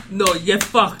No, you're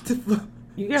fucked.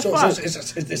 You get so fucked.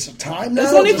 it's a time now.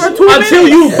 It's only for Just- 2 minutes. Until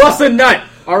you bust a nut,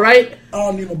 all right? I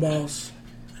don't need my balls.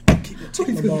 Take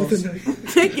my balls.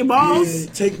 Take your balls.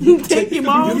 Yeah, take your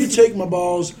balls. You can take my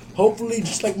balls. Hopefully,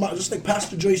 just like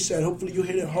Pastor Joyce said, hopefully you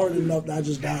hit it hard enough that I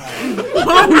just die.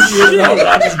 Oh shit!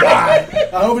 I just die.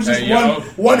 I hope it's just Hey, yo.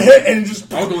 one hit and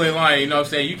just. Uncle ain't lying, you know what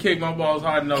I'm saying? You kick my balls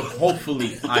hard enough,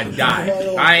 hopefully I die.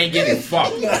 I ain't getting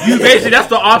fucked. You basically, that's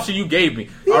the option you gave me.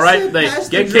 All right? said Like, Pastor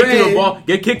get kicked in Dre. the ball,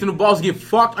 get kicked in the balls, get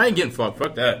fucked. I ain't getting fucked.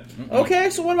 Fuck that. Okay,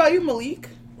 so what about you, Malik?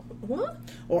 What?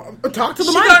 Or talk to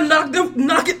the She mic. gonna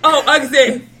knock it. Oh, I can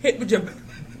say hit with your.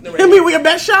 Hit me with your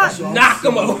best shot. Knock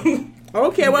him out.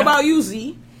 Okay, what about you,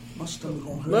 Z? My stomach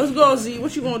gonna hurt. Let's go, Z.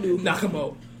 What you gonna do? Knock him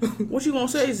out. What you gonna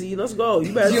say, Z? Let's go.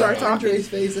 You better start talking. Andre's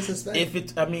face disrespect.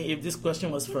 If this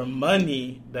question was for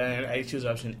money, then I choose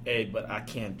option A, but I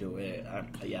can't do it.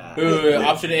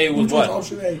 Option A was Which one's what?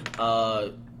 option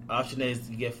A? Option A is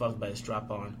to get fucked by a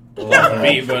strap on.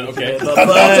 B, but okay.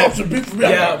 That's option B for me.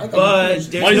 Yeah, but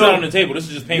there's Money's no, not on the table. This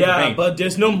is just pain for yeah, pain. but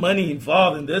there's no money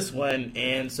involved in this one,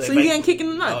 and so So if you I- getting kicked in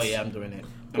the nuts? Oh yeah, I'm doing it.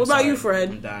 What about you, Fred?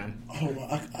 I'm dying. Hold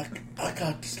on, I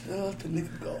got to let the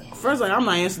nigga go. First, like I'm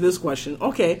not answering this question.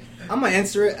 Okay, I'm gonna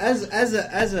answer it as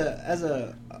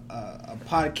a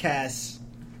podcast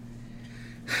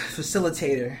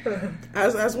facilitator,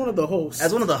 as one of the hosts,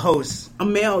 as one of the hosts. a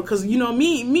male, because you know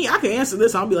me, I can answer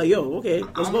this. I'll be like, yo, okay,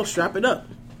 let's go, strap it up.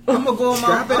 I'm gonna go.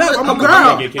 Strap it up. I'm a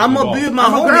girl. I'm gonna be with my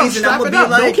I'm a girl. homies, and Strap I'm gonna it be up.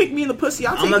 Don't like, kick me in the pussy.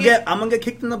 I'll take I'm it. gonna get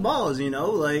kicked in the balls. You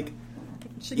know, like.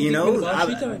 She You can know, kick me in the balls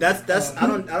 3 times. that's I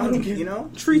don't you know.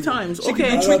 3 times.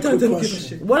 Okay. I got a 3 times. quick I don't give a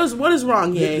question. shit. What is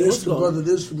wrong, yeah? This Let's for go, brother.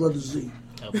 This for brother Z.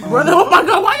 brother. Oh my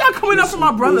God, why y'all coming up for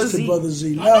my brother This to Z? brother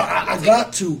Z. No, I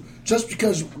got to. Just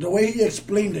because the way he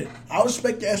explained it, I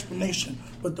respect your explanation.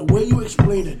 But the way you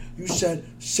explained it, you said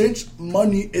since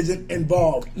money isn't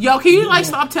involved. Yo, can you like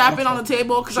stop tapping on the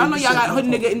table? Because I know you y'all said- got hood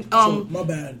nigga. In, so, my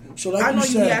bad. So like I know you you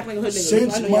be said, acting like a hood nigga, but I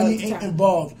since know money y'all ain't tap.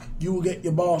 involved, you will get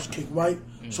your balls kicked, right?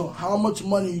 So how much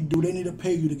money do they need to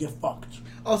pay you to get fucked?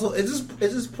 Also, is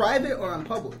this private or in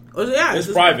public? oh, yeah, It's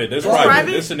private. This Private?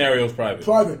 private. This scenario is private.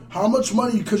 Private. How much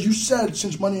money? Because you said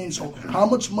since money ain't so. How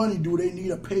much money do they need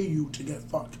to pay you to get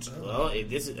fucked? Well, if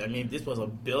this was a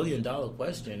 $1 billion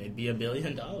question, it'd be $1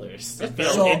 billion. So,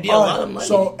 It'd be a lot of money.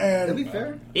 So That'd be and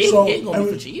fair. it ain't gonna be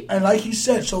for and, cheap. and like he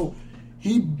said, so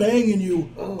he banging you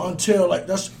until like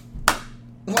that's.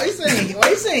 Why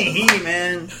you saying he,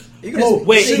 man? You No,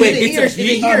 wait, is wait, it it's he a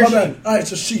or he? My she? bad. All right,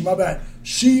 so she. My bad.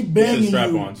 She banging strap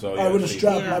you. on, so, all yeah, right, with a she.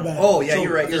 strap. My bad. Oh, yeah, So-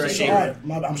 you're right, you're right, so, you're all right.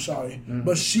 my bad, I'm sorry,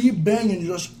 but she banging you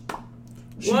just.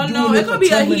 she Well, doing no, it it's gonna for be a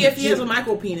 10 he if minutes. he has a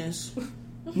micro penis.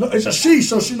 No, it's a she.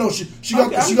 So she knows she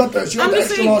got Okay, she got the I'm extra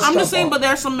just saying. large I'm just strap saying, on. but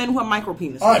there are some men who have micro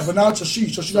penises. All right, but now it's a she.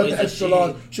 So she got it's the a extra she.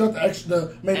 large. She got the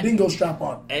extra mandingo strap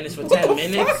on. And it's for 10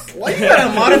 minutes. Why you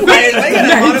gotta modify it? Why you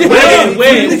gotta modify it?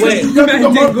 Wait. You gotta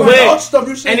come up with Wait. all stuff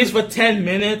you saying. And it's for 10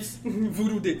 minutes.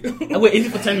 Voodoo dick. Wait, is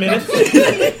it for 10 minutes?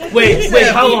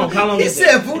 wait, how long? How long He is it?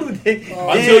 said voodoo dick.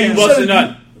 Until you bust a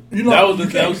nut. You know,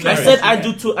 That was I said I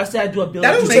do $1 billion.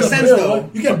 That doesn't make sense, though.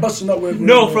 You can't busting up with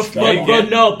No,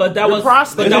 but that Your was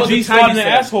prostate. but that There's was a the G spot time in you the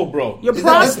said. asshole, bro. Your Is that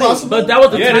prostate. possible? But that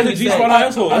was the Yeah, time there's a you G said. spot on the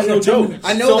asshole. That's no joke.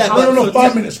 I know So that. how- but No,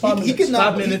 5 minutes. 5 He minutes. could not.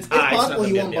 5 minutes. It's possible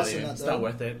he won't bust $1 in billion. that. It's not though.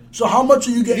 worth it. So how much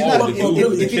are you getting He's not- fucked for $1 If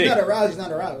billion? he's not aroused, he's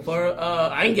not aroused. For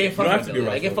I ain't getting You fucked don't for have to be $1 billion.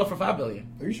 I right. get fucked for $5 billion.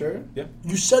 Are you sure? Yeah.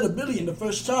 You said $1 billion the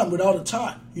first time without a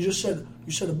time. You just said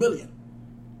 $1 billion.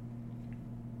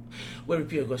 Wait,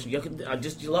 repeat your question.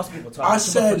 You lost people talking. I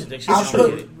It's too much said contradiction. I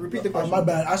put. Repeat the question. My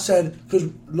bad. I said because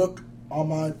look, all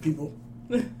my people,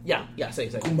 Yeah, say.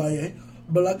 kumbaya.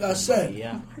 But like I said,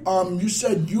 Yeah. you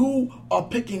said you are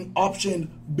picking option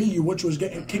B, which was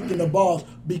getting kicked in the balls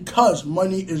because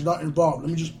money is not involved.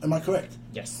 Am I correct?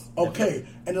 Yes. Okay.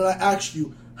 And then I asked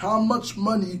you, how much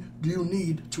money do you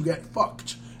need to get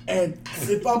fucked? And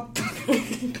if I'm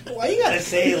Why you gotta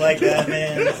say it like that,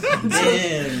 man?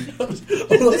 Man,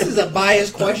 this is a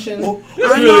biased question. I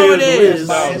know it is.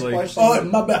 Biased like- question. Oh,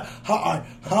 my bad.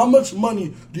 How much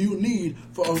money do you need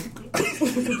for?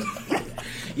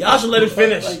 Y'all should let it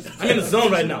finish. I'm in the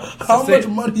zone right now. How Say much it.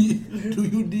 money do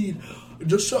you need?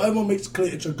 Just so everyone makes it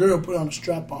clear, it's a girl put on a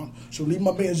strap on. So leave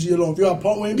my man Z alone. If you're a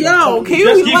part way, Yo, can you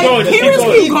Just keep going, can just you just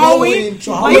keep keep going. going?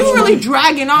 So how Like you much really money-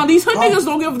 dragging on. These hood niggas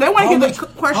don't give. They want to get the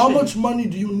question. How much money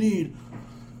do you need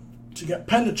to get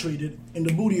penetrated in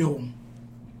the booty hole?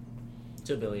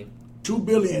 $2 billion. $2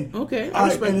 billion. Okay, I All right,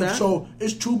 respect and that. So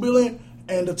it's $2 billion,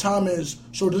 and the time is.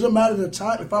 So does it matter the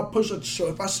time? If I push it, so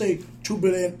if I say $2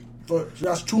 billion so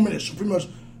that's 2 minutes. So pretty much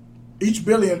each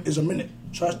billion is a minute.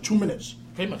 So that's 2 minutes.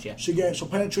 Pretty much, yeah. She getting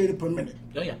penetrated per minute.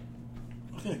 Oh, yeah.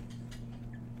 Okay.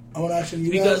 I want to ask you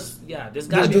Because, guys. yeah, there's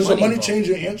got to be Does the money money involved. change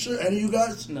your answer? Any of you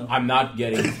guys? No. I'm not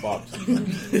getting fucked.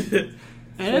 And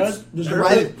it's, Does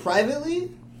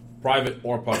Privately? Private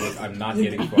or public, I'm not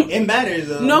getting fucked. It matters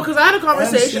though. no, because I had a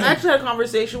conversation. understand. I actually had a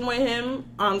conversation with him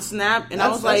on Snap, and I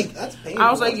was That's- like, that's painful.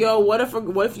 I was like, yo, what if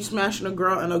you smashing a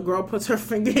girl and a girl puts her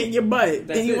finger in your butt?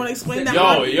 That's And you it. want to explain that?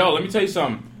 Yo, let me tell you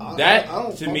something. I That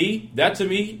don't to fuck- me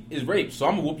is rape. So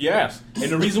I'm gonna whoop your ass.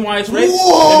 And the reason why it's rape, is because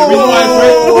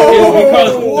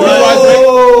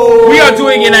we are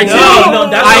doing an activity. No,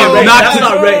 that's I not am rape. not. That's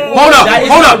not rape. Hold up, That is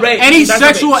hold not up. rape. Any That's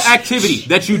not sexual rape. activity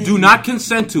that you do not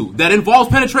consent to that involves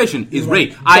penetration is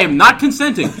rape. I am not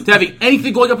consenting to having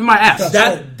anything going up in my ass.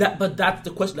 But that's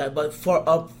the question. But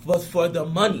for the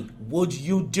money, would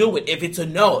you do it? If it's a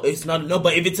no, it's not a no.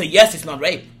 But if it's a yes, it's not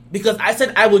rape. Because I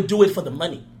said I would do it for the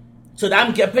money. So that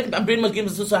I'm pretty much giving.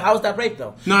 So how is that rape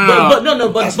though? No. No,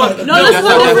 this is That's a not different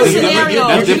different. scenario.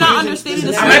 That's You're not different. understanding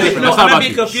the That's scenario. different. No, That's not I'm about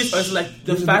being you. confused. It's like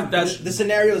the fact that The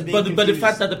scenario is being but the confused.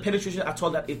 fact that the penetration at all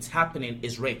that it's happening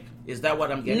is rape. Is that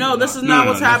what I'm getting? No, or this not? is not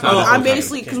No, what's that's not happening. what's I'm happening.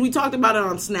 basically because we talked about it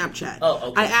on Snapchat. Oh,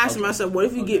 okay, I asked him. okay. I said, "What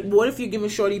if you giving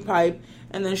Shorty pipe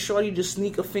and then Shorty just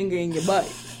sneak a finger in your butt?"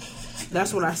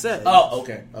 That's what I said. Oh,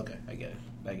 okay, I get it.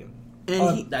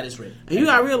 And That is rape. you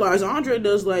gotta realize Andre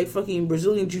does like fucking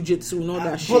Brazilian jiu-jitsu and all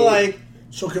that shit. But like,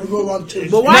 So can we go around the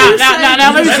table? But why you saying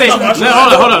Now, let me say.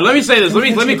 Hold on. Let me say this.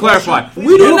 Let me clarify.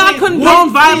 we do not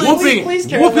condone violence?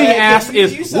 Whooping ass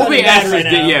is you sound whooping bad ass right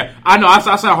is now. yeah. I know I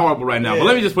sound horrible right now, but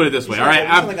let me just put it this way. All right, You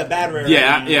sound like a bad word.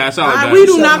 yeah, I sound like that. We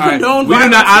do not All right. condone We do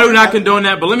not. violence. I do not condone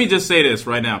that. But let me just say this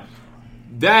right now.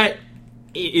 That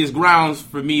is grounds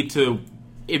for me to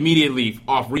immediately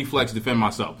off reflex defend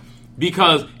myself.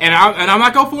 Because I'm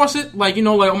not gonna force it like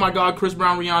oh my god, Chris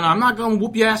Brown, Rihanna. I'm not gonna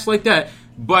whoop your ass like that.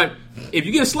 But if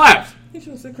you get slapped,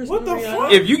 What the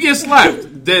fuck? if you get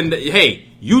slapped, then hey,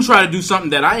 you try to do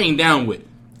something that I ain't down with.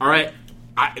 All right,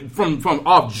 from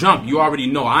off jump, you already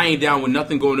know I ain't down with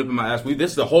nothing going up in my ass.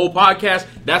 This is the whole podcast.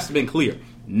 That's been clear.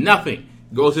 Nothing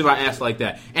goes in my ass like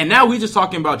that. And now we just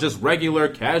talking about just regular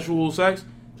casual sex.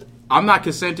 I'm not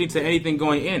consenting to anything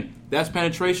going in. That's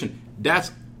penetration.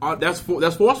 That's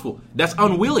forceful. That's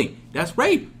unwilling. That's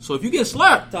rape. So if you get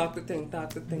slapped, Talk the thing, man. Talk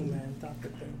the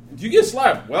thing. if you get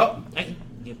slapped, well, I can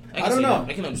I don't see know. that.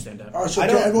 I can understand that. All right, so I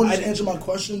can don't- everyone I just didn't- answer my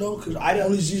question though? Because I don't-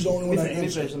 only Z's the only one that Let me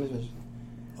answered. finish.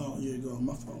 Oh, here you go.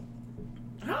 My fault.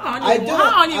 How I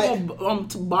are you don't- gonna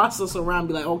to boss us around and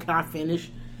be like, oh, can I finish?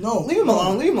 No. Leave him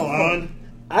alone.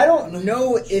 I don't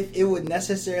know if it would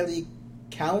necessarily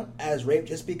count as rape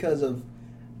just because of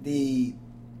the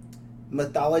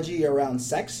mythology around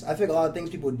sex. I think a lot of things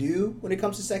people do when it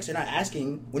comes to sex, they're not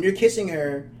asking. When you're kissing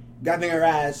her, grabbing her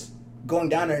ass, going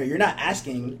down to her, you're not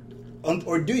asking,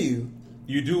 or do you?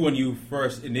 you do when you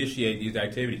first initiate these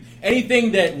activities.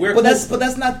 Anything that we're But that's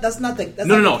not the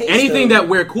no. case, Anything though. that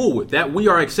we're cool with, that we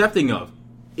are accepting of,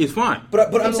 is fine. But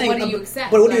I'm But saying, what do you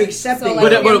accept? But what are you Like, accepting? So, like,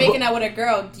 But- if you're but- making out with a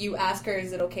girl, do you ask her,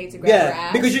 is it okay to grab her Yeah,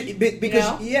 ass? because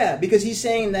because You know? because he's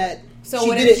saying that So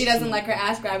what if she doesn't like her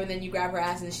ass grab, and then you grab her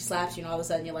ass and then she slaps you, and all of a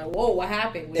sudden you're like, whoa, what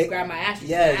happened? When you grab my ass, you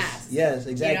my ass. Yes,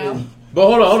 exactly. You know? But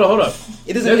hold up.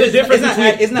 There's a difference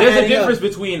up.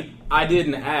 between I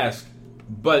didn't ask,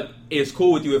 but it's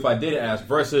cool with you if I did ask,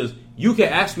 versus you can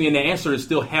ask me and the answer is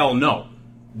still hell no.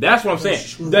 That's what I'm saying.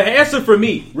 True. The answer for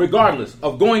me, regardless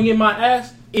of going in my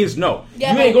ass, is no.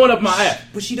 Yeah, you ain't going up my ass.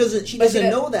 But she doesn't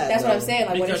know that. That's though. what I'm saying.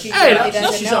 Like, what if she Hey, really doesn't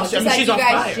know? she's Just like she's you on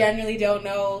guys fire. generally don't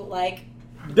know, like.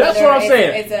 That's whether what I'm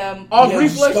saying. It's Off Yeah,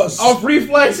 reflex. discuss. Off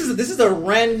reflex. This is a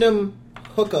random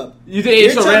hookup. You think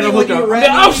it's You're a random telling me when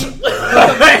hookup? you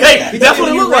Hey, that's what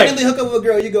it you looks like. randomly hook up with a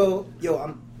girl. You go,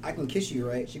 yo, I can kiss you,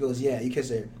 right? She goes, yeah. You kiss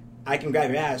her. I can grab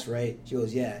your ass, right? She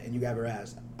goes, yeah, and you grab her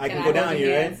ass. I can go down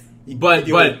here, right? But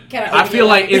Can I I feel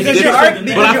like it's Because different.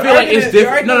 But I feel like it's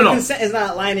different. No. Consent is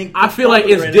not aligning. I feel like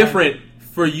it's right different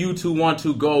for you to want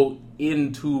to go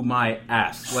into my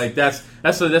ass. Like that's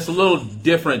a little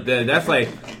different. That's like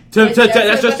that's just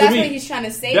that's to me. what he's trying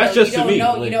to say. That's though. just to me.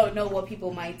 You don't know what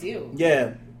people might do.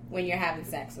 Yeah. When you're having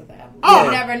sex with them, Oh.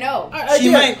 you never know.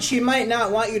 She might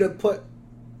not want you to put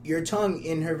your tongue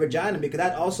in her vagina because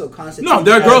that also constitutes. No,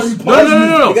 there are girls.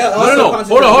 No.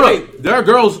 Hold on. rape. There are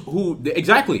girls who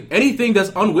exactly anything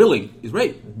that's unwilling is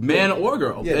rape, man or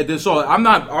girl. Yeah. So I'm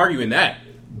not arguing that.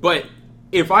 But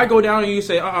if I go down and you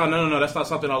say, no, that's not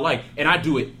something I like, and I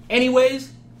do it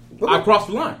anyways, Okay. I cross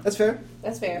the line. That's fair.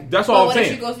 That's fair. That's all I'm what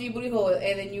saying. if she goes to your booty hole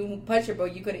and then you punch her, bro?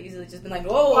 You could have easily just been like,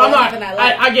 "Oh, I'm not.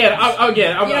 I get it. I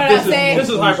get it. You know what I'm saying? This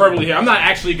is hyperbole here. I'm not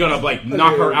actually gonna like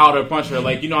knock her out or punch her.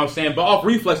 Like you know what I'm saying. But off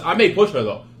reflex, I may push her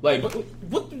though. Like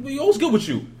what's good with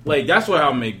you? Like that's how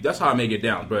I make it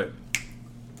down. But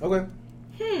Okay.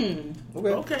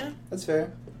 Okay. That's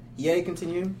fair. Yeah,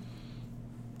 continue.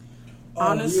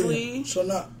 Honestly. Yeah. So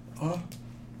not,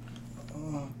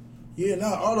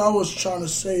 all I was trying to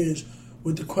say is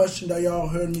with the question that y'all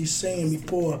heard me saying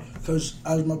before, because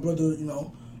as my brother,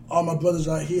 all my brothers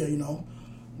out here,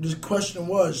 the question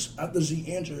was, after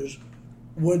Z answers,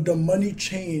 would the money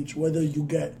change whether you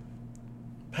get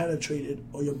penetrated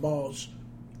or your balls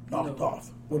knocked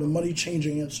off? Would the money change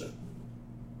your answer?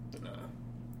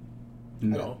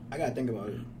 no. I gotta think about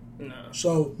it. No.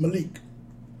 So, Malik,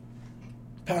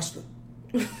 Pastor.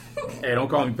 Hey, don't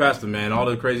call me pastor, man. All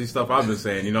the crazy stuff I've been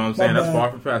saying, you know what I'm saying? My That's bad.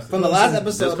 far from pastor. From the last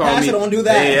episode, Just call Pastor me- don't do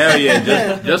that. Hey, hell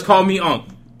yeah. Just call me Unc.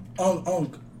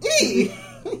 Unk.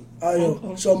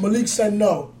 So Malik said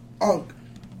no. Unk.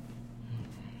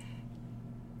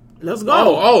 Let's go.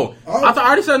 Oh. I thought I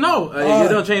already said no. You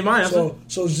don't change my answer.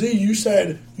 So Z, you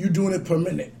said you doing it per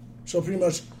minute. So pretty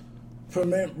much per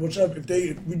minute, whichever.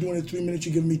 If we doing it 3 minutes,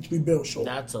 you give me $3 bills. So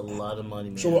That's a lot of money,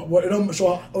 man.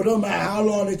 it don't matter how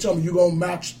long they tell me you gonna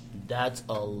match. That's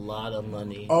a lot of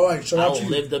money. All right, so I that's will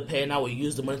you. live the pain. I will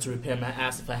use the money to repair my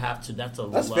ass if I have to. That's a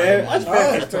That's lot fair. of money. That's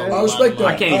fair. That's a I lot respect of that. I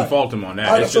money. can't even Alright. fault him on that.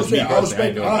 All right, It's that's just what me I'm saying. personally. I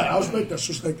ain't doing it. I respect that.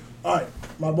 So it's like, all right,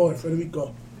 my boy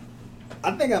Federico.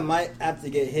 I think I might have to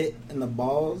get hit in the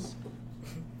balls,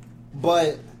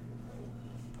 but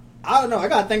I don't know. I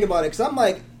gotta think about it because I'm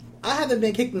like, I haven't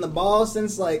been kicked in the balls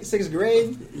since like 6th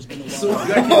grade. It's been a So, You got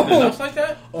kicked in the nuts like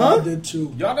that? I did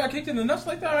too. Y'all got kicked in the nuts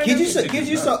like that? I ain't Kids never used to, been kicked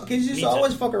in the nuts. kids used to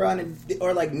always fuck around and,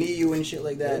 or like knee you and shit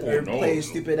like that, or no. play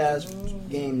stupid ass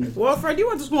games. Well, Fred, you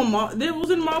went to school. There was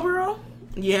in Marlboro.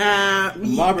 Yeah.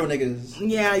 Marlboro niggas.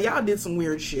 Yeah, y'all did some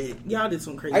weird shit. Y'all did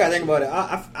some crazy. I gotta think about it.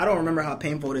 I don't remember how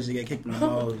painful it is to get kicked in the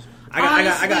balls. I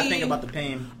gotta Honestly- think about the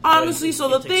pain. Honestly, so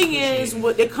the thing is,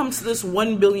 when it comes to this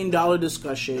 $1 billion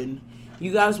discussion,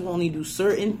 you guys will only do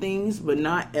certain things, but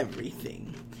not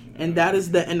everything. And that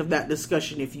is the end of that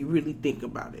discussion if you really think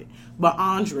about it. But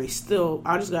Andre, still,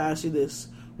 I just gotta ask you this.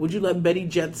 Would you let Betty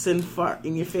Jetson fart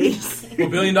in your face?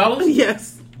 $1 billion?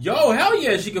 Yes. Yo, hell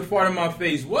yeah, she could fart in my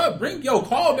face. What?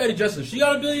 Call Betty Justin. She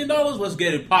got $1 billion? Let's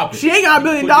get it popping. She ain't got $1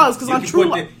 billion because I'm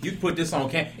true. You can put this on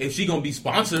cam. If she gonna be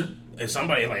sponsored, if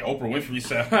somebody like Oprah Winfrey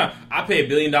said, I pay $1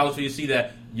 billion for you to see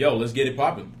that, yo, let's get it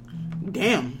popping.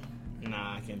 Damn.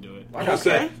 Nah, I can't do it. Like I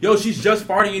said, yo, she's just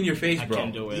farting in your face, I bro.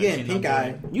 can't do it. You getting pink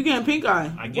eye. You getting pink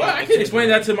eye. Well, I can explain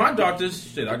that to my doctors.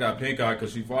 Shit, I got pink eye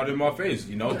because she farted in my face.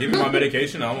 You know, give me my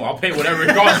medication. I'll pay whatever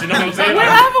it costs. You know what I'm saying? Wait,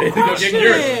 I have a Go get question.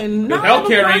 cured. No, I have a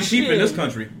Healthcare ain't cheap in question. this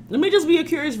country. Let me just be a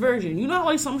curious virgin. You know how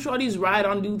like some shorties ride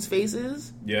on dudes'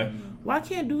 faces? Yeah. Why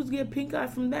can't dudes get pink eye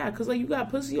from that? Because like you got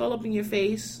pussy all up in your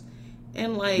face,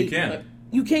 and like You can.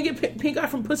 You can't get pink eye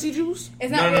from pussy juice.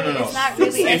 It's not really. No. It's not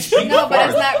really. It's cheap No, but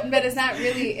it's fart. not. But it's not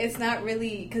really. It's not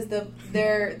really because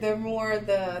they're more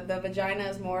the vagina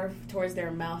is more towards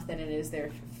their mouth than it is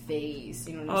their face.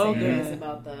 You know what I'm saying? Okay. It's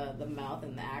about the mouth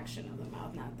and the action of the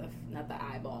mouth, not the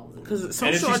eyeballs. Because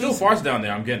And if she still farts down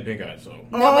there, I'm getting pink eyes. So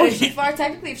No, but if she farts,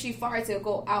 technically, if she farts, it'll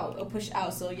go out, it'll push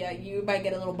out. So yeah, you might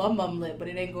get a little bum lip, but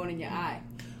it ain't going in your eye.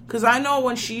 Because I know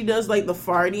when she does like the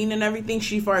farting and everything,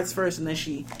 she farts first and then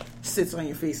she sits on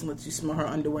your face and lets you smell her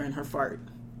underwear and her fart.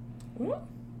 Well,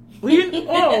 Malik,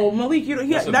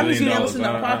 that means you didn't listen to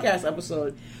the podcast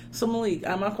episode. So Malik,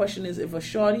 my question is, if a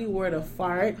shorty were to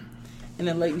fart and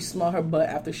then let you smell her butt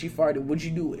after she farted, would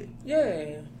you do it?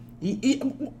 Yeah.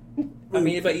 I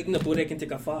mean, if I eat in the booty, I can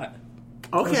take a fart.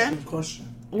 Okay.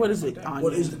 Question. What is it, Anya?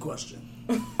 What is the question?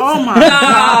 Oh my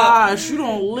gosh, you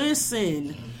don't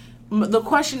listen. The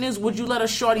question is, would you let a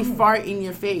shorty fart in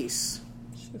your face?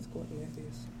 Shit's going in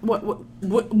my face.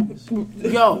 What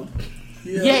yo.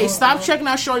 Yeah, stop checking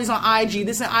out shorties on IG.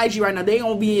 This is IG right now. They ain't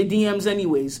gonna be in your DMs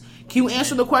anyways. Can you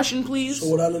answer the question, please?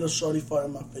 So would I let a shorty fart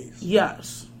in my face?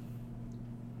 Yes.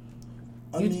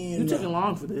 I mean, you're taking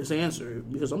long for this answer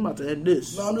because I'm about to end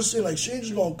this. No, I'm just saying, like, she ain't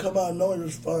just gonna come out knowing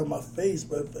just fart in my face.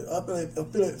 But I feel like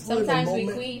if we're in Sometimes the we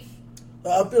moment, queef.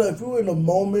 I feel like if we were in the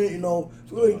moment, you know,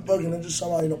 if we were fucking and just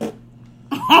somehow, you know.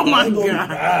 Oh my God! You know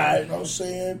god! what I'm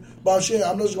saying? But I'm saying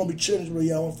I'm not just gonna be chilling, but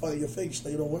yeah, I want to fight your face.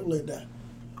 Like, you don't work like that.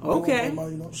 Okay. You know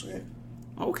what I'm saying?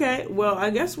 Okay. Well, I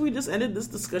guess we just ended this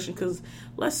discussion because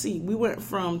let's see, we went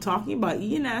from talking about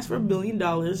eating ass for $1 billion,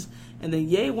 and then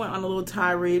Ye went on a little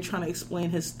tirade trying to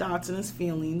explain his thoughts and his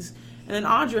feelings, and then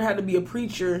Audra had to be a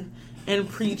preacher and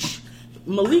preach.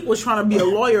 Malik was trying to be a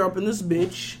lawyer up in this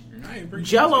bitch.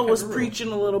 Jello was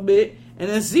preaching a little bit. And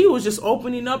then Z was just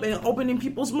opening up and opening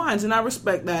people's minds, and I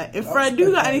respect that. And Fred, do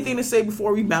you got anything to say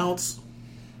before we bounce?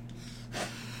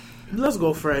 Let's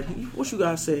go, Fred. What you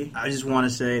gotta say? I just want to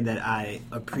say that I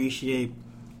appreciate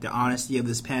the honesty of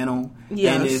this panel.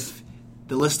 Yes. And if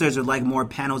the listeners would like more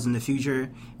panels in the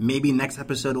future, maybe next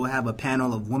episode we'll have a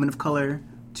panel of women of color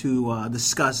to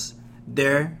discuss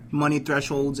their money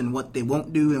thresholds and what they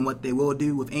won't do and what they will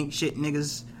do with ain't shit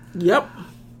niggas. Yep.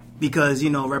 Because, you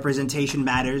know, representation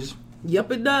matters.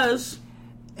 Yep, it does.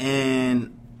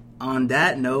 And on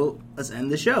that note, let's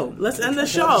end the show. Let's end the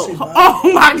show.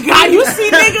 Oh my god, you see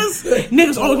niggas?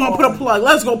 Niggas always want to put a plug.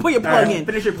 Let's go, put your plug in.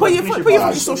 Finish your Put plug.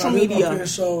 your social media.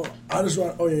 So I just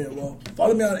want. Oh yeah, well,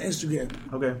 follow me on Instagram.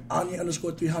 Okay.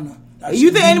 Anya_300. You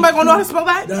think anybody gonna know how to spell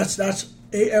that? That's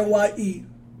ANYE,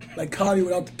 like Kylie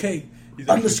without the K.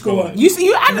 Underscore. You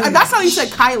see, that's how you said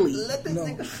Kylie.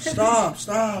 No,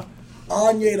 stop.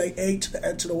 Anya, like A to the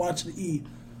N to the Y to the E.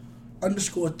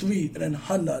 _3 and then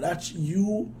Hunna. That's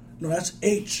U. No, that's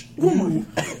H U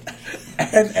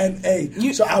N N A.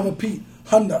 So I repeat,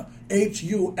 Hunna.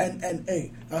 HUNNA.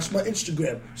 That's my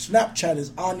Instagram. Snapchat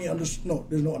is Anya No,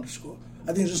 there's no underscore.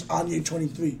 I think it's just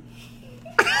Anya23.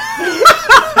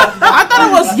 I thought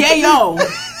it was Yayo.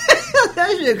 That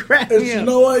shit crack me up. You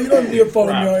know what? You don't need to follow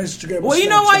me on Instagram. Well, you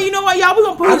know what? Y'all, we're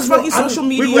gonna put his fucking social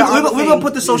media. We're gonna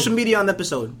put the social media on the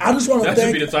episode. I just want to that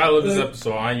thank. should be the title of this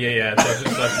episode. Anya, such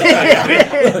and such.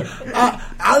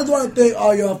 I just want to thank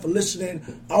all y'all for listening.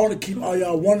 I want to keep all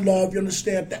y'all one love. You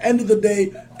understand? At the end of the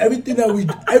day, everything that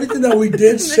we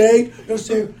did say, you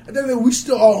understand? At the end of the day, we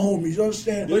still all homies. You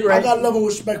understand? Right. I got love and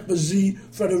respect for Z,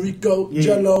 Federico,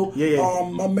 Jello,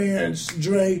 my man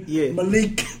Dre,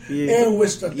 Malik, and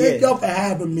Wister. Thank y'all for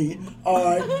having me. All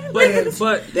right,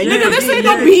 But Nigga, this ain't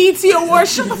no BET award.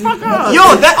 Shut the fuck up.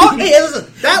 Yo,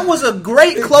 that was a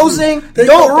great closing.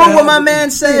 Don't ruin what my man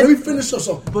said. Let me finish this.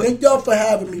 So, thank y'all for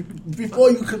having me.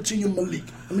 Before you continue, Malik,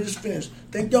 let me just finish.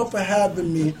 Thank y'all for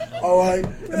having me. All right,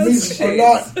 it means a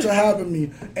lot to having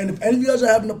me. And if any of you guys are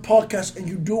having a podcast and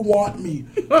you do want me,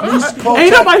 please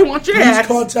Ain't nobody want your ass.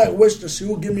 contact Wister. He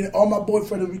will give me all my boy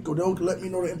Federico. They'll let me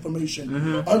know the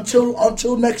information.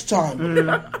 Until next time.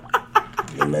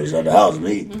 Next on the house,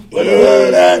 me.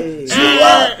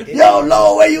 Yo,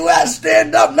 Lord, where you at?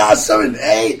 Stand up,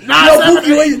 978. Yo,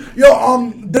 Pookie, where you?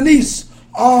 Yo, Denise,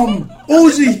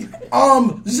 Uzi,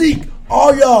 Zeke,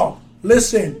 all y'all,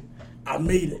 listen, I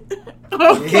made it.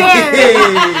 Okay.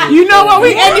 You know what?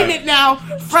 We ended it now.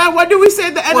 Fred, what do we say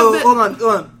at the end of it? Hold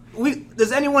on.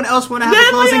 Does anyone else want to have a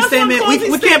closing statement?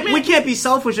 We can't be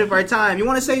selfish with our time. You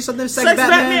want to say something, Sex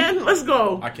Batman? Let's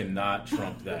go. I cannot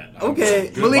trump that.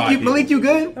 Okay, Malik, you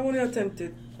good? I want to attempt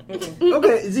it.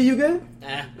 Okay, Z, you good?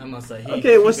 I'm gonna say.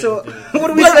 Okay, what do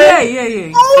we say?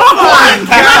 Yeah. Oh my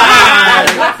god!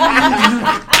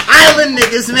 Island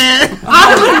niggas, man.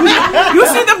 You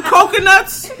see them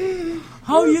coconuts?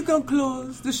 How you can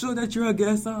close the show that you're a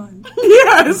guest on?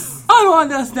 Yes. I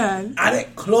don't understand. I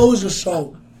didn't close the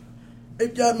show.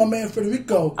 If y'all my man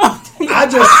Federico, I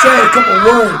just said a couple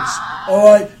words. All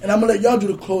right, and I'm gonna let y'all do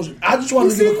the closing. I just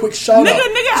want to give a quick shout out.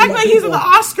 Nigga act like he's at the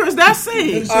Oscars. That's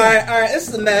it. All right, this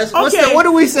is a mess. Okay, What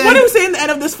do we say? What do we say in the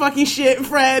end of this fucking shit,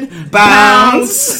 Fred? Bounce.